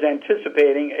 I was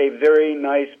anticipating a very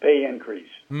nice pay increase.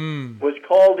 Was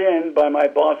called in by my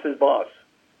boss's boss.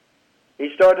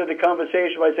 He started the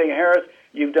conversation by saying, "Harris,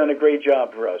 you've done a great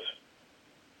job for us."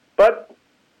 But,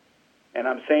 and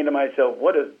I'm saying to myself,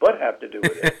 what does but have to do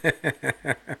with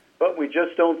it? But we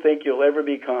just don't think you'll ever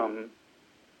become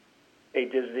a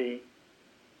Disney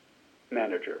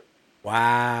manager.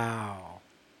 Wow.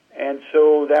 And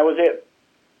so that was it.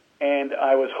 And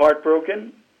I was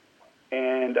heartbroken,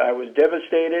 and I was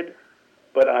devastated,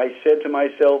 but I said to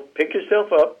myself, pick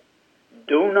yourself up,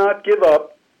 do not give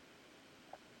up.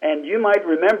 And you might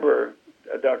remember,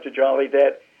 Dr. Jolly,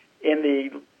 that in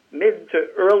the mid to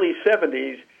early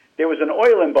 70s, there was an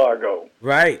oil embargo.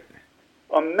 Right.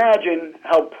 Imagine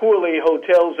how poorly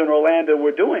hotels in Orlando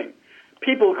were doing.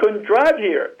 People couldn't drive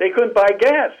here. They couldn't buy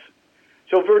gas.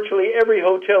 So virtually every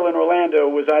hotel in Orlando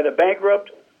was either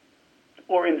bankrupt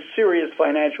or in serious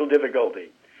financial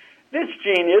difficulty. This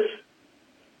genius,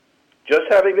 just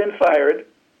having been fired,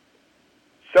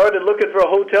 started looking for a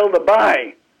hotel to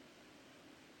buy.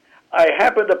 I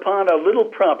happened upon a little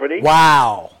property.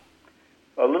 Wow.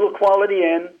 A little Quality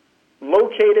Inn,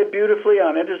 located beautifully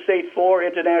on Interstate 4,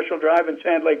 International Drive and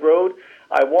Sand Lake Road.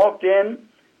 I walked in,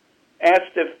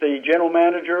 asked if the general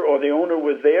manager or the owner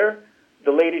was there.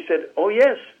 The lady said, oh,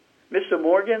 yes, Mr.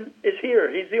 Morgan is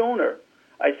here. He's the owner.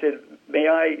 I said, may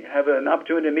I have an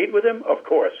opportunity to meet with him? Of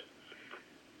course.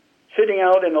 Sitting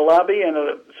out in the lobby, and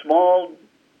a small,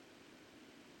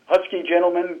 husky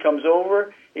gentleman comes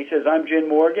over. He says, I'm Jim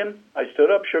Morgan. I stood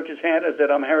up, shook his hand, and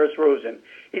said, I'm Harris Rosen.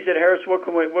 He said, Harris, what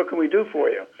can we do for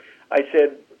you? I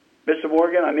said, Mr.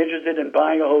 Morgan, I'm interested in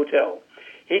buying a hotel.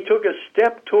 He took a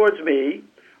step towards me,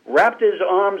 wrapped his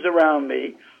arms around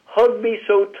me, hugged me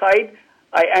so tight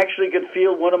I actually could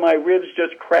feel one of my ribs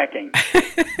just cracking.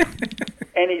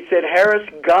 And he said, Harris,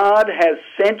 God has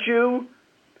sent you.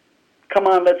 Come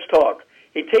on, let's talk.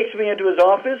 He takes me into his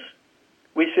office.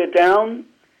 We sit down,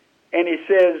 and he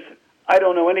says, I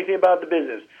don't know anything about the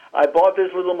business. I bought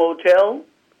this little motel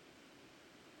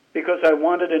because I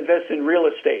wanted to invest in real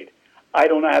estate. I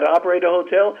don't know how to operate a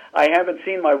hotel. I haven't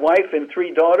seen my wife and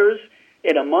 3 daughters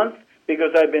in a month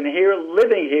because I've been here,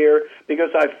 living here,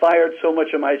 because I fired so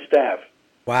much of my staff.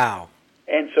 Wow.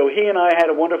 And so he and I had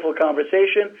a wonderful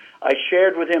conversation. I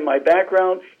shared with him my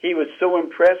background. He was so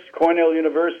impressed, Cornell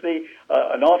University,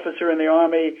 an officer in the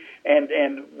Army,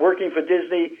 and working for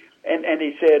Disney. And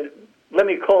he said, let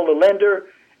me call the lender,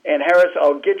 and Harris,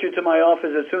 I'll get you to my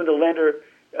office as soon as the lender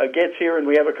gets here and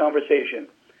we have a conversation.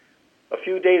 A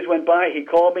few days went by. He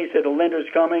called me, said the lender's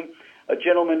coming, a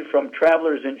gentleman from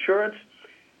Travelers Insurance,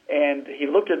 and he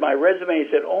looked at my resume. He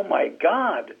said, oh, my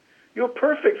God, you're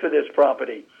perfect for this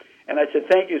property. And I said,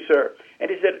 thank you, sir. And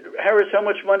he said, Harris, how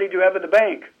much money do you have in the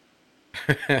bank?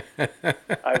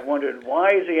 I wondered, why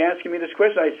is he asking me this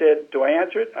question? I said, do I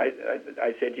answer it?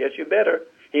 I said, yes, you better.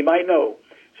 He might know.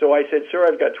 So I said, sir,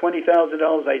 I've got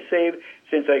 $20,000 I saved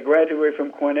since I graduated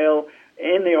from Cornell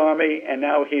in the Army and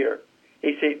now here.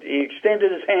 He said, he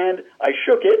extended his hand. I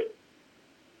shook it,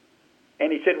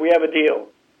 and he said, we have a deal.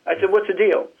 I said, what's the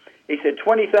deal? He said,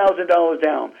 $20,000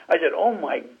 down. I said, oh,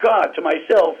 my God, to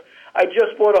myself, I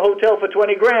just bought a hotel for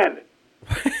 $20,000.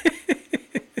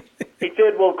 He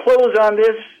said, we'll close on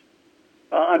this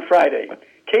on Friday.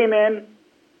 Came in.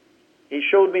 He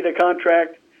showed me the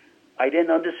contract. I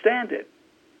didn't understand it.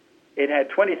 It had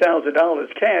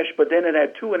 $20,000 cash, but then it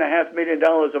had $2.5 million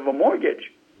of a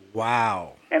mortgage.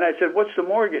 Wow. And I said, what's the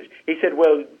mortgage? He said,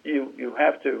 well, you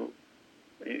have to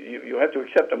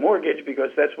accept a mortgage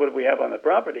because that's what we have on the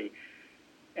property.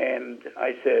 And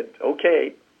I said,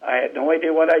 okay. I had no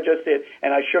idea what I just did,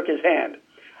 and I shook his hand.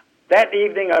 That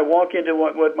evening, I walked into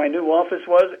what my new office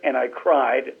was, and I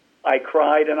cried. I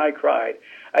cried and I cried.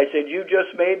 I said, you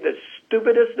just made the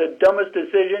stupidest, the dumbest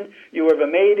decision you ever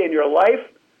made in your life.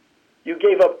 You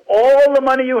gave up all the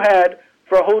money you had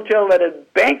for a hotel that is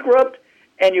bankrupt,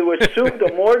 and you assumed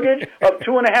a mortgage of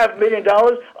 $2.5 million.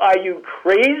 Are you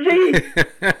crazy?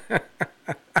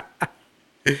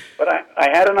 But I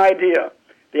had an idea.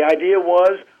 The idea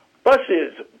was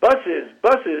buses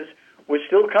were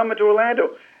still coming to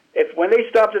Orlando. When they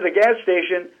stopped at the gas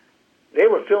station, they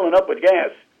were filling up with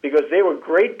gas because they were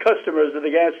great customers of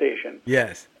the gas station.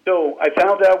 Yes. So I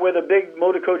found out where the big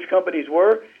motor coach companies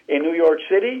were in New York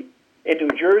City, in New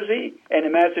Jersey, and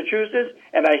in Massachusetts,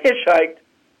 and I hitchhiked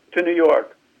to New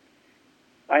York.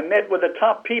 I met with the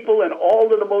top people in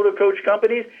all of the motor coach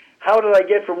companies. How did I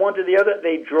get from one to the other?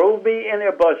 They drove me in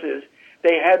their buses.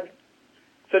 They had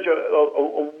such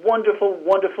a wonderful,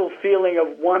 wonderful feeling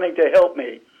of wanting to help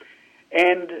me.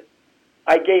 And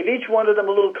I gave each one of them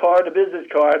a little card, a business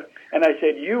card, and I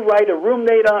said, you write a room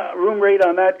rate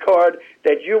on that card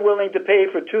that you're willing to pay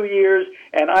for 2 years,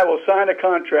 and I will sign a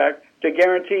contract to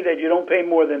guarantee that you don't pay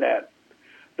more than that.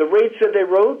 The rates that they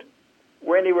wrote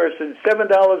were anywhere from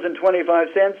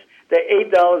 $7.25 to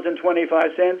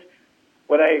 $8.25.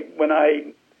 When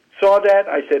I saw that,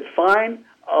 I said, fine,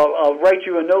 I'll write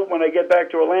you a note when I get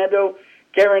back to Orlando,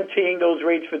 guaranteeing those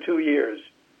rates for 2 years.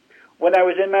 When I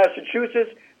was in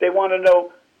Massachusetts, they want to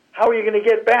know, how are you going to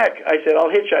get back? I said,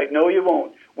 I'll hitchhike. No, you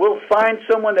won't. We'll find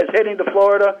someone that's heading to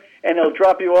Florida, and they'll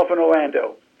drop you off in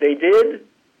Orlando. They did.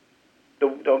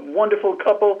 The wonderful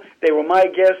couple, they were my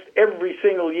guests every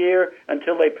single year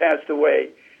until they passed away.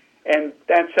 And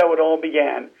that's how it all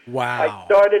began. Wow. I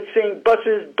started seeing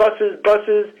buses,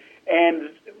 and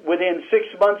within 6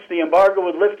 months the embargo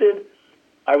was lifted.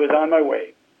 I was on my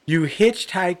way. You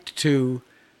hitchhiked to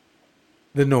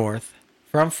the north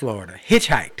from Florida.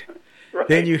 Hitchhiked. Right.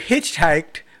 Then you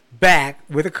hitchhiked back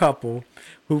with a couple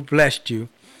who blessed you,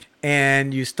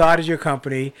 and you started your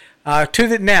company.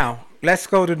 Now, let's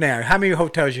go to now. How many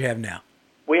hotels you have now?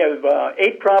 We have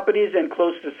 8 properties and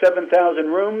close to 7,000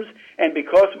 rooms. And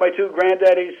because my 2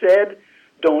 granddaddies said,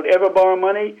 don't ever borrow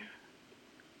money,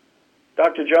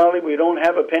 Dr. Jolly, we don't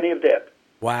have a penny of debt.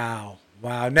 Wow.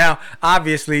 Now,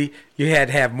 obviously, you had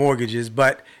to have mortgages,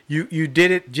 but you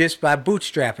did it just by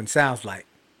bootstrapping, sounds like.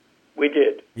 We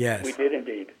did. Yes. We did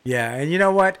indeed. Yeah, and you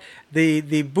know what? The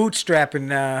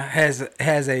bootstrapping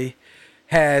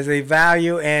has a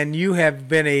value, and you have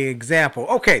been an example.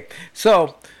 Okay,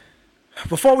 so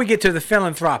before we get to the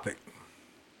philanthropic,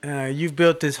 you've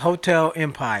built this hotel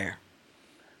empire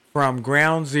from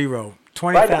ground zero.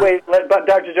 By the way,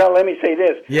 Dr. John, let me say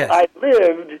this. Yes. I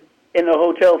lived in the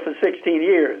hotel for 16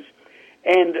 years,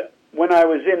 and when I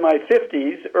was in my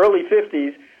 50s, early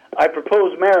 50s, I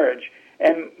proposed marriage,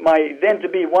 and my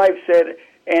then-to-be wife said,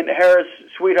 "And Harris,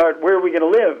 sweetheart, where are we going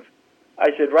to live?" I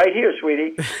said, "Right here,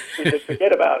 sweetie." She said,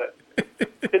 "Forget about it."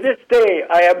 To this day,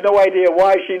 I have no idea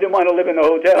why she didn't want to live in a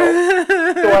hotel.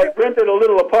 So I rented a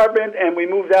little apartment, and we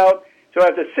moved out. So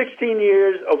after 16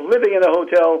 years of living in a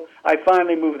hotel, I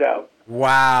finally moved out.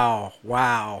 Wow.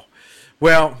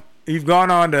 Well, you've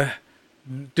gone on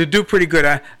to do pretty good.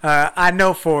 I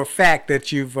know for a fact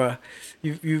that you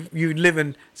live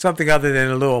in something other than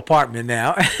a little apartment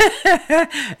now,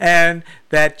 and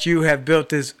that you have built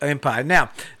this empire.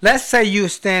 Now, let's say you're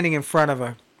standing in front of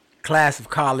a class of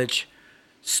college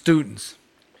students.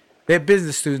 They're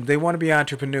business students. They want to be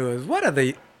entrepreneurs. What are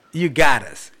the you got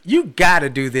us? You got to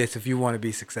do this if you want to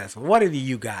be successful. What are the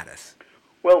you got us?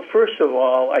 Well, first of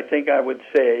all, I think I would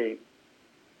say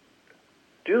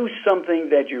do something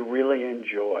that you really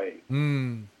enjoy.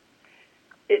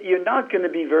 You're not going to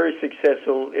be very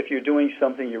successful if you're doing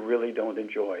something you really don't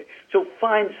enjoy. So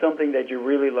find something that you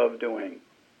really love doing.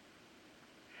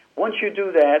 Once you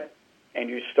do that and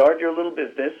you start your little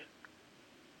business,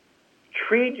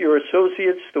 treat your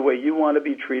associates the way you want to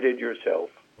be treated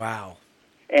yourself. Wow.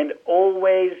 And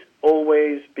always,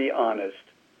 always be honest.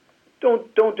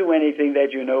 Don't do anything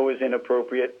that you know is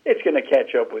inappropriate. It's going to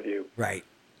catch up with you. Right.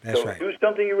 That's so right. Do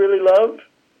something you really love.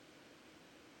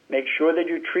 Make sure that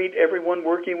you treat everyone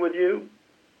working with you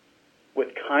with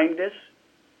kindness,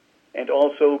 and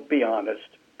also be honest.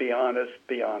 Be honest.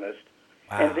 Be honest.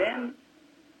 Wow. And then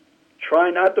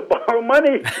try not to borrow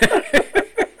money.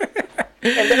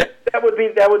 And that would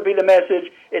be the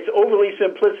message. It's overly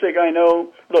simplistic, I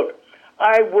know. Look,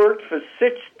 I worked for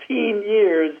 16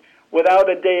 years without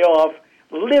a day off,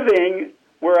 living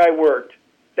where I worked.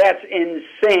 That's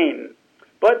insane.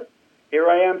 But here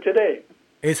I am today.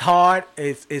 It's hard,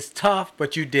 it's tough,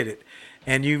 but you did it.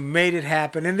 And you made it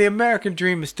happen. And the American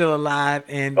dream is still alive.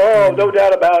 And no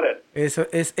doubt about it.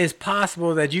 It's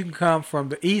possible that you can come from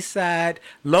the east side,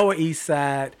 lower east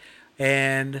side,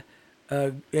 and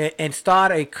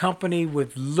start a company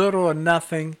with little or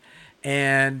nothing,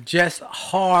 and just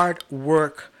hard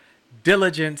work,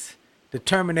 diligence,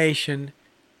 determination,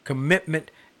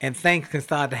 commitment, and things can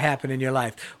start to happen in your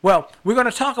life. Well, we're going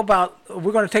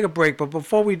to take a break, but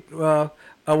before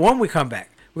when we come back,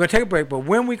 we're going to take a break, but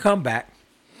when we come back,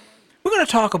 we're going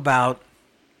to talk about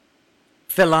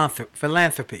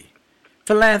philanthropy,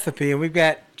 and we've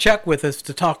got Chuck with us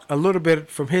to talk a little bit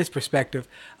from his perspective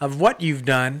of what you've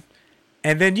done,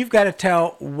 and then you've got to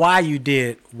tell why you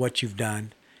did what you've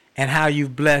done and how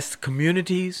you've blessed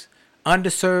communities,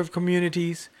 underserved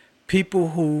communities, people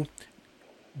who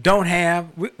don't have.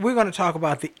 We're going to talk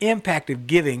about the impact of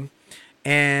giving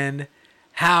and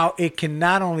how it can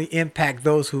not only impact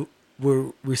those who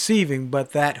were receiving,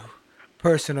 but that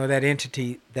person or that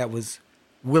entity that was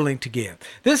willing to give.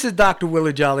 This is Dr.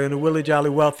 Willie Jolly on the Willie Jolly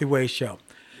Wealthy Way Show.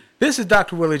 This is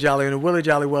Dr. Willie Jolly on the Willie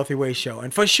Jolly Wealthy Way Show.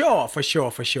 And for sure,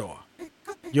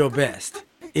 your best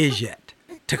is yet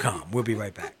to come. We'll be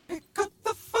right back.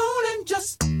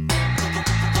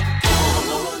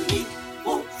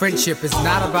 Friendship is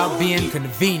not about being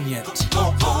convenient.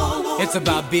 It's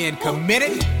about being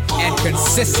committed and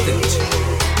consistent.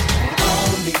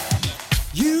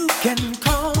 You can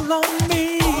call on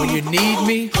me when you need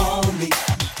me. Call me.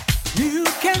 You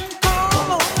can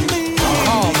call on me.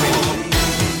 Call me.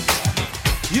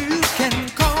 You can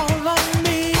call on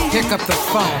me. Here pick up the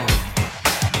phone.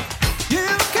 You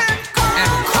can call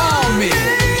and call me.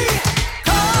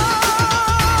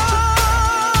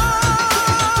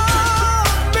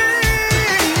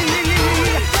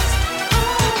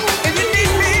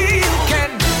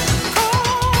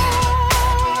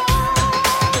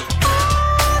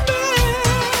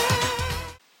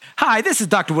 Hi, this is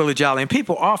Dr. Willie Jolly, and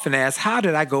people often ask, how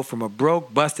did I go from a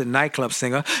broke, busted nightclub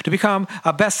singer to become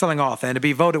a best-selling author and to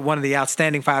be voted one of the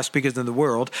outstanding 5 speakers in the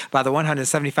world by the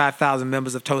 175,000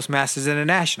 members of Toastmasters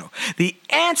International? The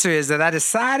answer is that I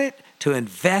decided to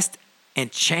invest and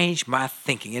change my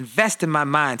thinking, invest in my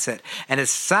mindset, and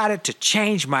decided to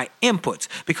change my inputs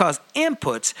because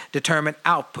inputs determine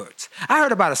outputs. I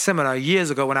heard about a seminar years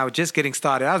ago when I was just getting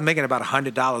started. I was making about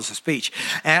 $100 a speech.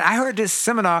 And I heard this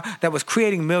seminar that was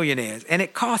creating millionaires, and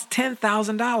it cost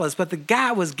 $10,000, but the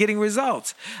guy was getting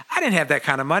results. I didn't have that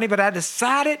kind of money, but I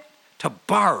decided to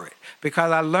borrow it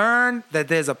because I learned that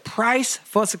there's a price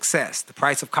for success, the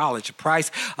price of college, the price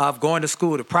of going to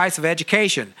school, the price of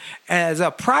education. And there's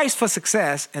a price for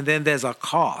success, and then there's a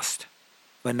cost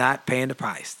for not paying the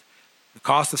price, the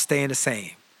cost of staying the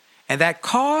same. And that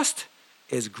cost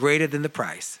is greater than the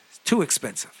price. It's too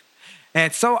expensive.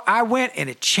 And so I went, and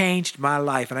it changed my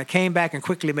life. And I came back and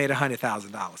quickly made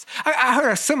 $100,000. I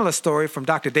heard a similar story from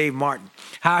Dr. Dave Martin,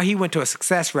 how he went to a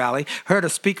success rally, heard a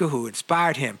speaker who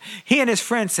inspired him. He and his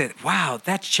friend said, wow,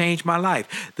 that's changed my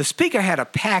life. The speaker had a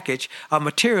package of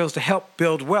materials to help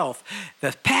build wealth.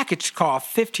 The package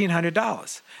cost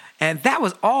 $1,500. And that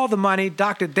was all the money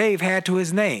Dr. Dave had to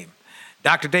his name.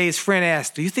 Dr. Dave's friend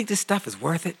asked, do you think this stuff is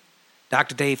worth it?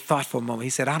 Dr. Dave thought for a moment. He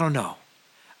said, I don't know.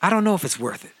 I don't know if it's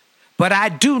worth it. But I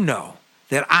do know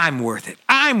that I'm worth it.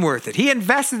 I'm worth it. He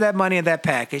invested that money in that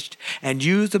package and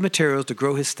used the materials to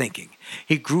grow his thinking.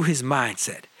 He grew his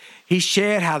mindset. He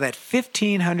shared how that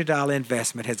 $1,500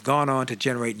 investment has gone on to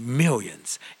generate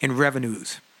millions in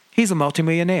revenues. He's a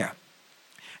multimillionaire.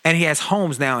 And he has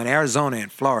homes now in Arizona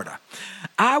and Florida.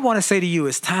 I want to say to you,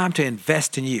 it's time to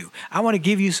invest in you. I want to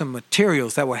give you some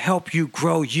materials that will help you,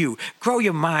 grow your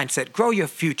mindset, grow your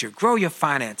future, grow your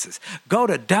finances. Go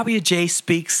to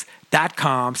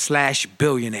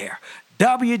wjspeaks.com/billionaire.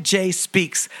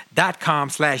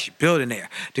 wjspeaks.com/billionaire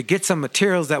to get some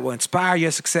materials that will inspire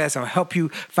your success and help you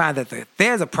find that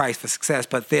there's a price for success,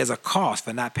 but there's a cost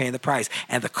for not paying the price.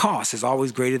 And the cost is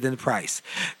always greater than the price.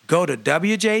 Go to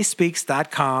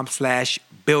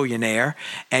wjspeaks.com/billionaire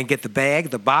and get the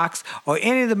bag, the box, or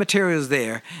any of the materials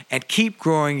there and keep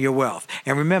growing your wealth.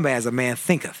 And remember, as a man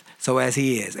thinketh, so as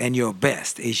he is, and your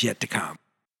best is yet to come.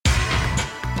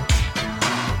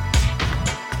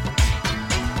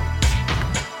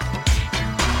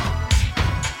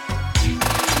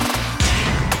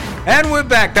 And we're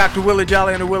back, Dr. Willie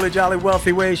Jolly and the Willie Jolly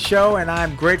Wealthy Ways Show, and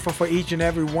I'm grateful for each and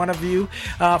every one of you.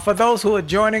 For those who are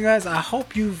joining us, I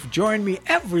hope you've joined me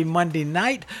every Monday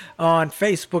night on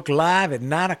Facebook Live at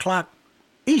 9 o'clock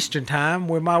Eastern Time,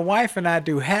 where my wife and I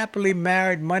do Happily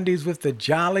Married Mondays with the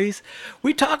Jollies.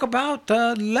 We talk about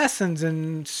lessons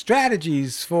and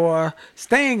strategies for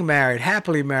staying married,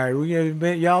 happily married.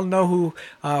 Y'all know who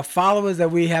followers that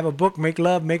we have a book, Make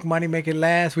Love, Make Money, Make It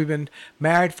Last. We've been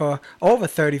married for over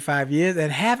 35 years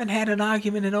and haven't had an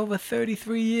argument in over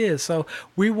 33 years. So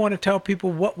we want to tell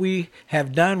people what we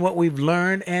have done, what we've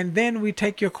learned, and then we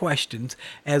take your questions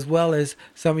as well as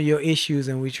some of your issues,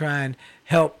 and we try and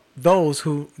help those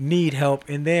who need help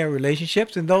in their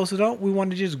relationships, and those who don't, we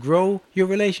want to just grow your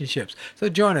relationships. So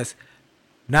join us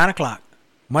 9 o'clock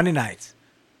Monday nights,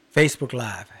 Facebook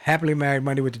Live, Happily Married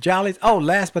Monday with the Jollies. Oh,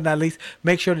 last but not least,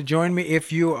 make sure to join me if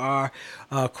you are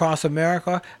across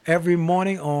America every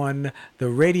morning on the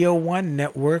Radio 1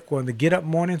 network on the Get Up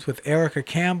Mornings with Erica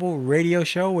Campbell radio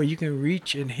show, where you can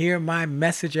reach and hear my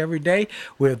message every day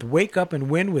with Wake Up and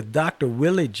Win with Dr.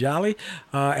 Willie Jolly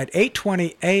at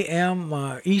 8:20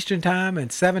 a.m. Eastern Time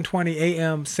and 7:20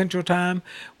 a.m. Central Time,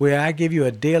 where I give you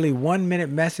a daily 1-minute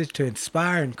message to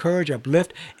inspire, encourage,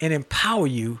 uplift, and empower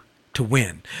you to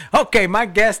win. Okay, my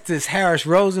guest is Harris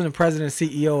Rosen, the president and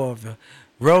CEO of the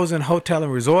Rosen Hotel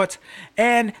and Resorts.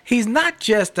 And he's not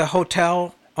just a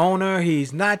hotel owner.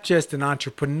 He's not just an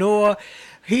entrepreneur.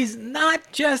 He's not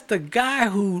just a guy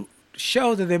who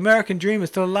shows that the American dream is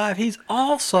still alive. He's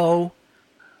also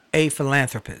a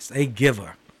philanthropist, a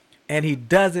giver. And he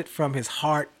does it from his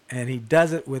heart, and he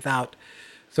does it without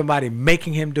somebody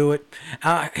making him do it.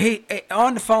 He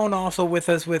on the phone also with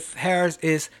us with Harris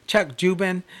is Chuck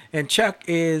Jubin, and Chuck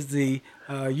is the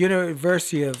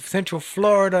University of Central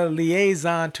Florida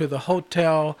liaison to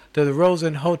the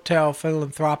Rosen Hotel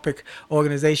Philanthropic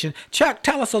Organization. Chuck,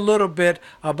 tell us a little bit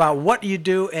about what you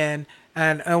do and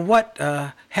what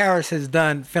Harris has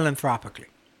done philanthropically.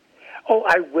 Oh,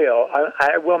 I will.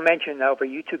 I will mention, though, but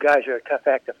you two guys are a tough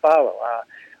act to follow.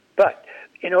 But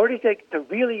in order to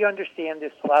really understand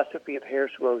this philosophy of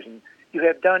Harris Rosen, you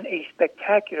have done a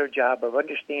spectacular job of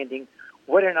understanding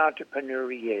what an entrepreneur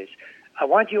he is. I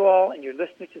want you all and your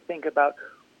listeners to think about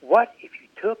what if you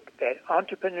took that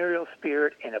entrepreneurial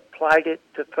spirit and applied it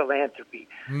to philanthropy,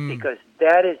 because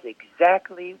that is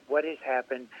exactly what has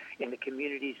happened in the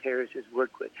communities Harris has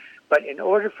worked with. But in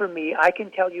order for me, I can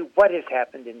tell you what has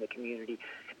happened in the community.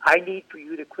 I need for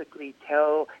you to quickly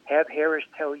have Harris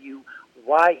tell you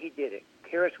why he did it.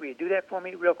 Harris, will you do that for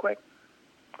me real quick?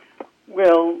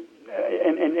 Well,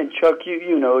 and Chuck,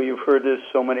 you know, you've heard this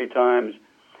so many times.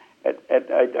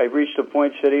 I reached a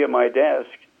point sitting at my desk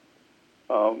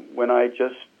when I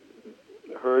just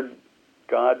heard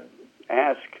God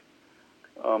ask,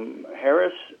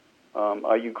 Harris,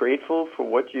 are you grateful for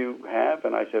what you have?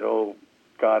 And I said, oh,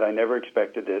 God, I never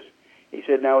expected this. He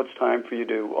said, now it's time for you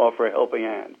to offer a helping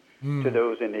hand to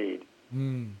those in need.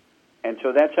 And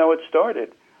so that's how it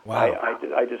started. Wow.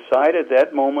 I decided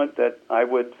that moment that I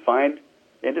would find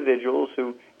individuals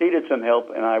who needed some help,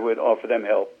 and I would offer them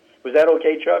help. Was that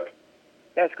okay, Chuck?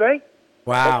 That's great.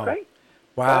 Wow. That's great.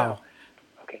 Wow.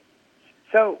 Okay.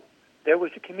 So there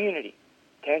was a community,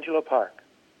 Tangelo Park,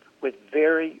 with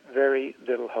very, very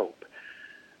little hope.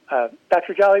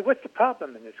 Dr. Jolly, what's the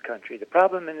problem in this country? The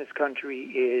problem in this country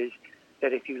is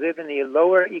that if you live in the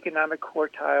lower economic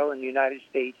quartile in the United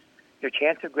States, your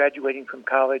chance of graduating from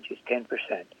college is 10%.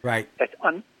 Right. That's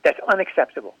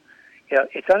unacceptable. You know,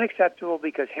 it's unacceptable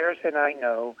because Harris and I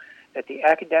know that the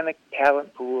academic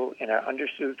talent pool in our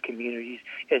underserved communities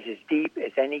is as deep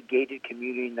as any gated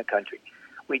community in the country.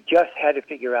 We just had to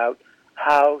figure out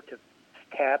how to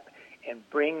tap and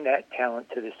bring that talent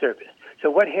to the surface.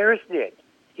 So what Harris did,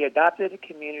 he adopted a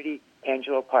community,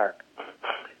 Tangelo Park.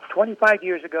 25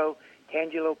 years ago,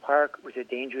 Tangelo Park was a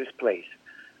dangerous place.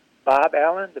 Bob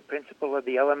Allen, the principal of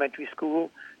the elementary school,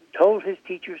 told his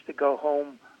teachers to go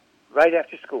home right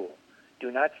after school. Do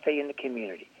not stay in the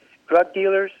community. Drug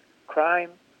dealers,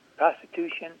 crime,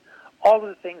 prostitution, all of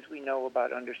the things we know about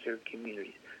underserved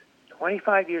communities.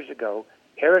 25 years ago,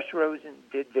 Harris Rosen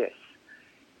did this.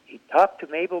 He talked to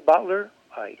Mabel Butler,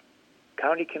 a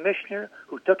county commissioner,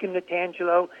 who took him to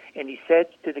Tangelo, and he said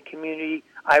to the community,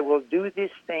 I will do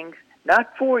these things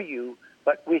not for you,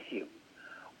 but with you.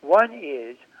 One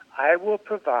is, I will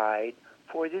provide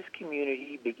for this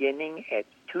community, beginning at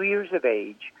 2 years of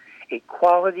age, a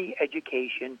quality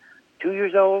education, 2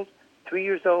 years old, 3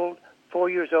 years old, 4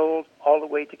 years old, all the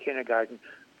way to kindergarten,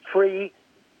 free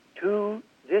to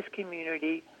this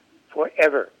community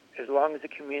forever, as long as the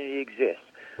community exists.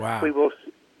 Wow.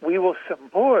 We will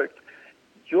support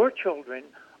your children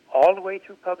all the way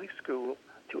through public school,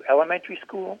 to elementary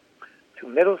school, to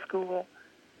middle school,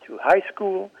 to high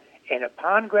school, and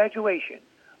upon graduation,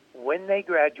 when they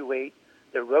graduate,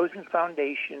 the Rosen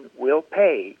Foundation will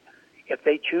pay, if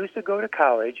they choose to go to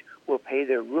college, will pay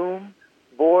their room,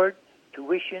 board,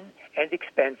 tuition, and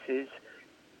expenses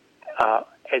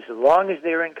as long as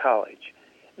they're in college.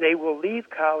 They will leave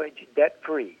college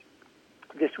debt-free.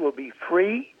 This will be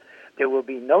free. There will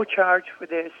be no charge for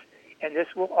this, and this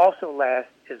will also last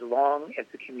as long as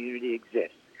the community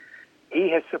exists. He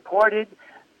has supported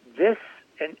this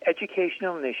an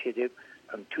educational initiative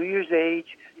from 2 years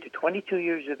age to 22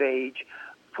 years of age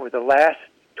for the last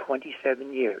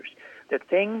 27 years. The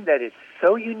thing that is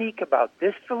so unique about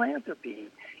this philanthropy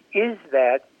is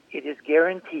that it is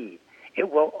guaranteed.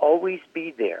 It will always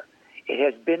be there. It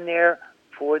has been there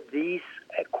for these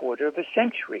a quarter of a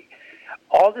century.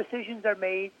 All decisions are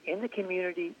made in the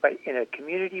community, but in a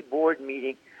community board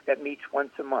meeting that meets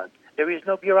once a month. There is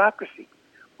no bureaucracy.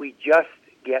 We just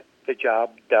get the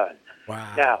job done.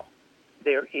 Wow. Now,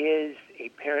 there is a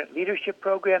parent leadership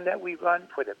program that we run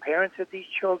for the parents of these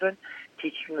children,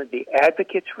 teaching them to be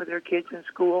advocates for their kids in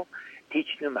school,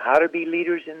 teaching them how to be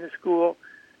leaders in the school.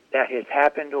 That has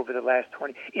happened over the last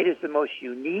 20. It is the most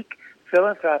unique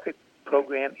philanthropic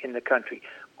program in the country.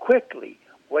 Quickly,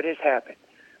 what has happened?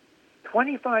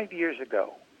 25 years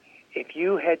ago, if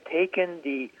you had taken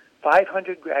the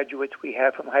 500 graduates we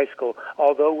have from high school,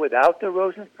 although without the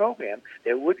Rosen program,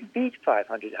 there wouldn't be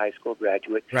 500 high school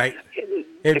graduates. Right.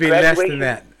 It'd be less than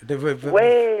that.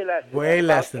 Way less than Way that.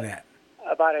 less than that.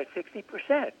 About at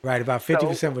 60%. Right, about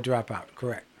 50% would drop out.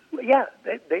 Correct. Yeah,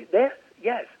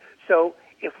 yes. So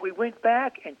if we went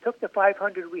back and took the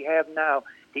 500 we have now,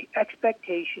 the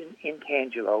expectation in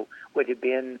Tangelo would have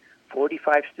been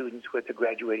 45 students would have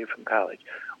graduated from college.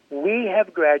 We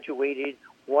have graduated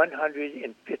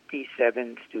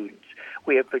 157 students.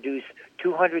 We have produced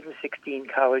 216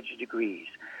 college degrees.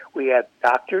 We have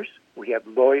doctors, we have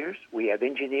lawyers, we have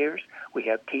engineers, we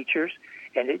have teachers,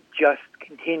 and it just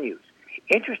continues.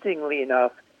 Interestingly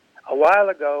enough, a while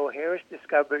ago, Harris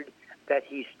discovered that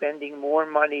he's spending more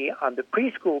money on the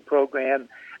preschool program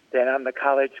than on the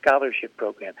college scholarship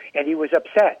program. And he was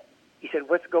upset. He said,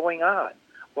 what's going on?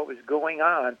 What was going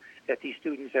on that these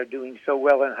students are doing so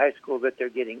well in high school that they're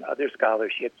getting other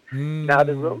scholarships? Now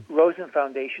the Rosen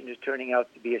Foundation is turning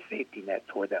out to be a safety net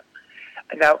for them.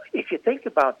 Now, if you think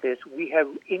about this, we have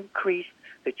increased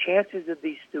the chances of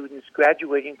these students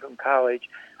graduating from college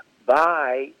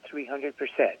by 300%.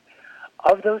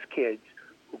 Of those kids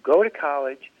who go to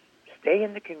college, stay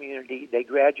in the community, they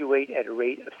graduate at a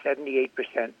rate of 78%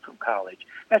 from college.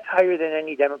 That's higher than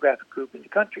any demographic group in the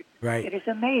country. Right. It is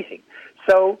amazing.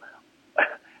 So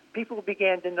people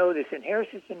began to know this, and Harris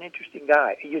is an interesting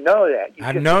guy. You know that.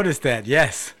 I noticed that,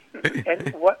 yes.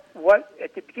 And what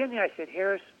at the beginning I said,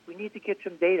 Harris, we need to get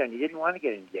some data, and he didn't want to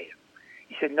get any data.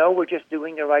 He said, no, we're just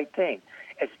doing the right thing.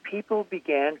 As people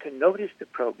began to notice the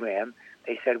program,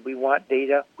 they said, we want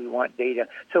data, we want data.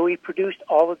 So we produced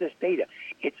all of this data.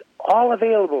 It's all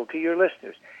available to your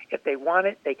listeners. If they want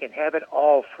it, they can have it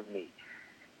all from me.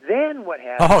 Then what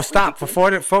happens? Oh, stop.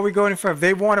 Before we go any further, if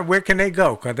they want it, where can they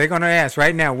go? Because they're going to ask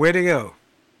right now, where to go?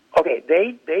 Okay,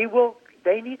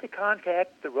 they need to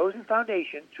contact the Rosen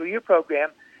Foundation through your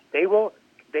program. They will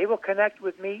connect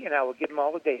with me, and I will give them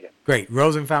all the data. Great.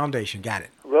 Rosen Foundation. Got it.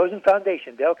 Rosen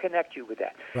Foundation. They'll connect you with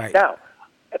that. Right. Now,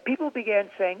 people began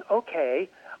saying, okay,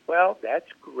 well, that's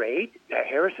great.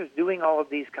 Harris is doing all of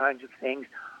these kinds of things.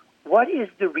 What is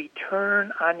the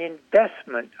return on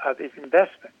investment of his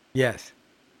investment? Yes.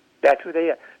 That's what they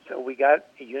are. So we got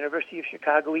a University of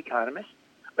Chicago economist,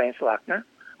 Lance Lochner,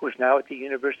 who's now at the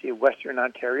University of Western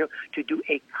Ontario, to do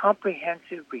a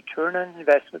comprehensive return on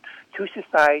investment to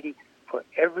society for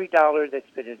every dollar that's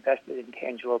been invested in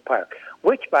Tangelo Park,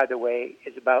 which, by the way,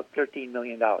 is about $13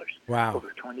 million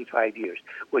over 25 years,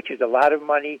 which is a lot of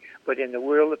money, but in the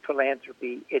world of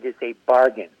philanthropy, it is a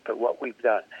bargain for what we've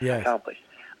done, accomplished.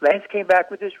 Lance came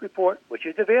back with this report, which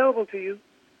is available to you,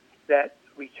 that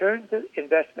return to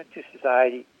investment to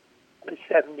society is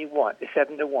 7 to 1.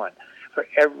 For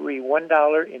every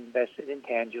 $1 invested in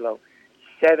Tangelo,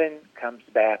 7 comes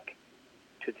back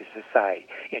to the society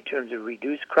in terms of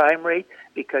reduced crime rate,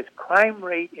 because crime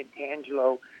rate in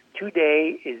Tangelo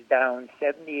today is down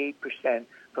 78%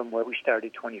 from where we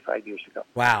started 25 years ago.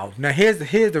 Wow. Now here's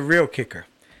the real kicker,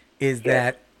 is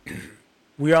that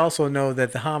we also know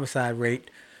that the homicide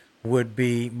rate would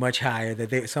be much higher,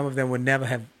 that some of them would never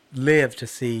have lived to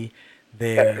see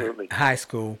their high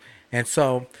school. And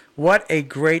so what a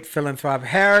great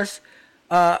philanthropist. Harris,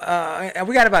 and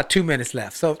we got about 2 minutes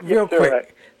left. So real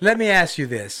quick, let me ask you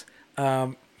this.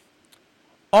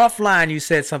 Offline, you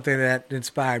said something that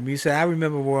inspired me. You said, I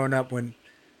remember growing up when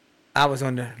I was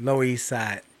on the Lower East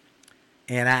Side,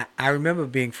 and I remember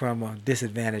being from a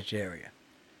disadvantaged area,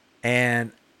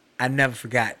 and I never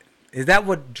forgot. Is that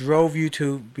what drove you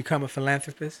to become a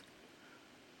philanthropist?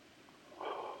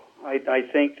 I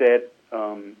think that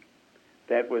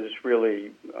that was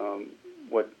really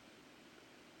what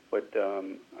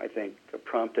I think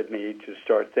prompted me to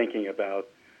start thinking about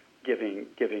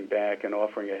giving back and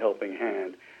offering a helping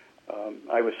hand.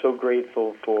 I was so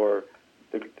grateful for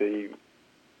the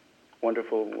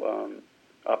wonderful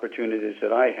opportunities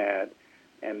that I had,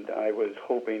 and I was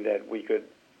hoping that we could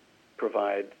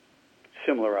provide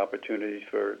similar opportunities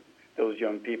for those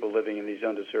young people living in these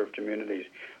underserved communities.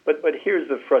 But here's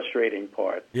the frustrating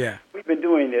part. Yeah. We've been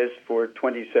doing this for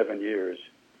 27 years.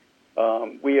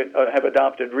 We have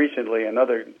adopted recently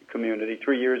another community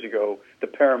 3 years ago, the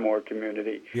Paramore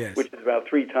community, which is about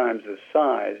 6 times the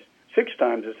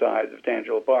size of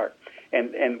Tangelo Park.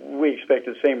 And we expect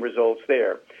the same results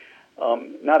there.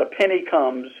 Not a penny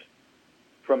comes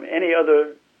from any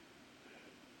other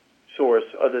source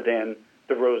other than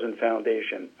the Rosen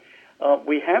Foundation.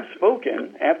 We have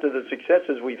spoken, after the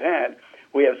successes we've had,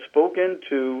 we have spoken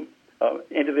to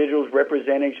individuals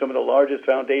representing some of the largest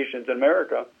foundations in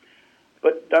America.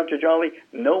 But, Dr. Jolly,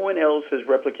 no one else has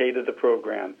replicated the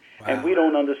program. Wow. And we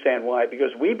don't understand why,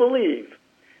 because we believe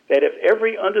that if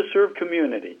every underserved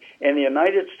community in the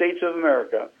United States of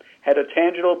America had a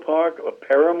Tangelo Park or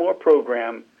Paramore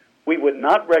program, we would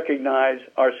not recognize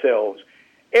ourselves.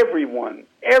 Everyone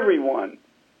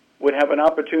would have an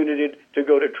opportunity to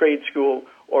go to trade school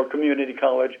or community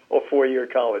college or four-year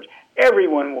college.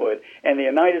 Everyone would. And the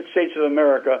United States of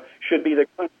America should be the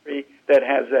country that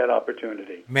has that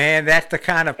opportunity. Man, that's the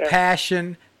kind of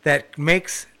passion that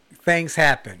makes things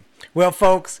happen. Well,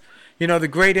 folks, you know, the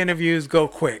great interviews go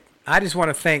quick. I just want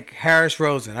to thank Harris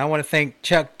Rosen. I want to thank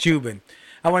Chuck Jubin.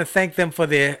 I want to thank them for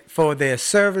their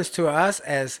service to us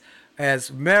as as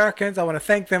Americans. I want to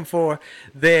thank them for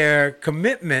their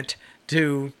commitment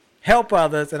to help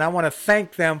others, and I want to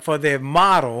thank them for their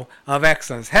model of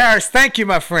excellence. Harris, thank you,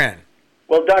 my friend.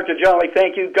 Well, Dr. Jolly,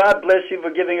 thank you. God bless you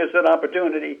for giving us an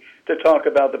opportunity to talk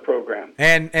about the program.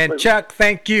 And Chuck,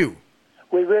 thank you.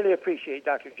 We really appreciate it,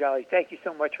 Dr. Jolly. Thank you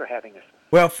so much for having us.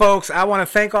 Well, folks, I want to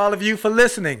thank all of you for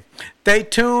listening. Stay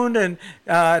tuned and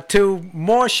to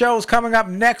more shows coming up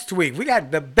next week. We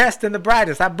got the best and the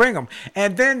brightest. I bring them.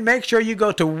 And then make sure you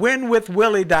go to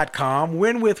winwithwillie.com,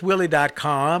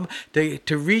 winwithwillie.com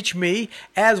to reach me,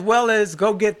 as well as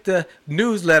go get the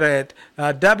newsletter at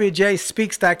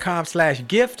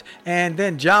wjspeaks.com/gift, and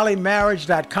then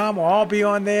jollymarriage.com will all be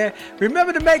on there.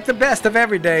 Remember to make the best of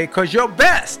every day, because your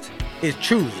best is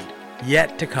truly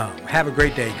yet to come. Have a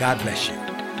great day. God bless you.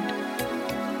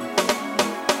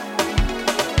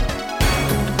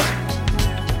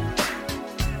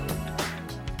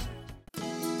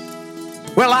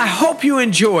 Well, I hope you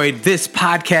enjoyed this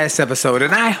podcast episode,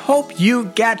 and I hope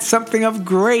you got something of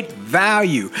great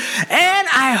value. And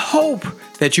I hope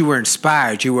that you were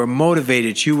inspired, you were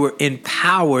motivated, you were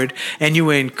empowered, and you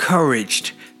were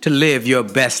encouraged to live your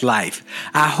best life.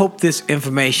 I hope this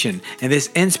information and this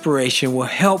inspiration will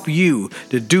help you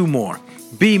to do more,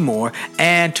 be more,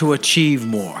 and to achieve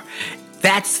more.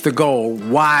 That's the goal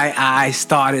why I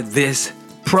started this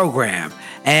program,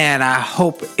 and I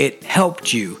hope it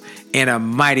helped you in a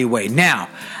mighty way. Now,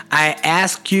 I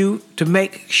ask you to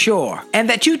make sure and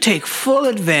that you take full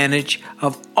advantage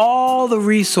of all the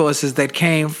resources that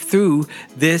came through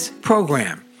this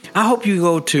program. I hope you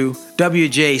go to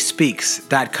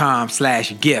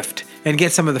wjspeaks.com/gift and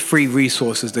get some of the free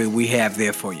resources that we have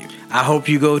there for you. I hope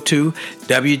you go to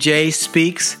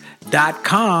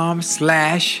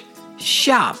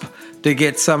wjspeaks.com/shop to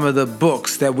get some of the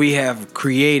books that we have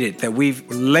created, that we've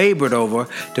labored over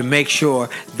to make sure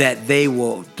that they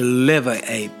will deliver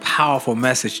a powerful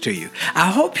message to you. I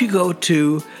hope you go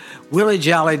to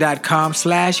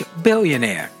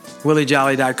williejolly.com/billionaire.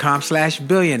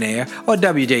 williejolly.com/billionaire or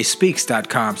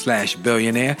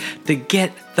wjspeaks.com/billionaire to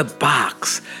get the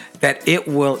box that it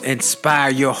will inspire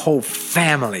your whole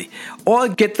family, or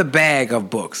get the bag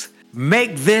of books.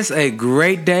 Make this a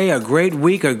great day, a great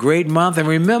week, a great month, and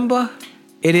remember,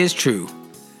 it is true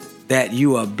that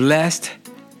you are blessed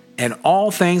and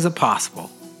all things are possible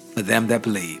for them that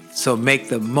believe. So make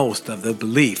the most of the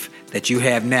belief that you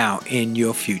have now in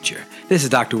your future. This is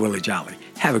Dr. Willie Jolly.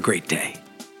 Have a great day.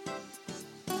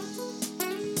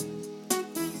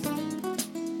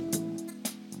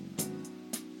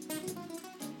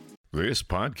 This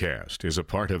podcast is a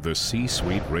part of the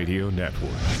C-Suite Radio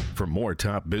Network. For more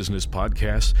top business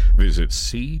podcasts, visit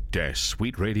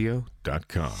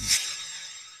c-suiteradio.com.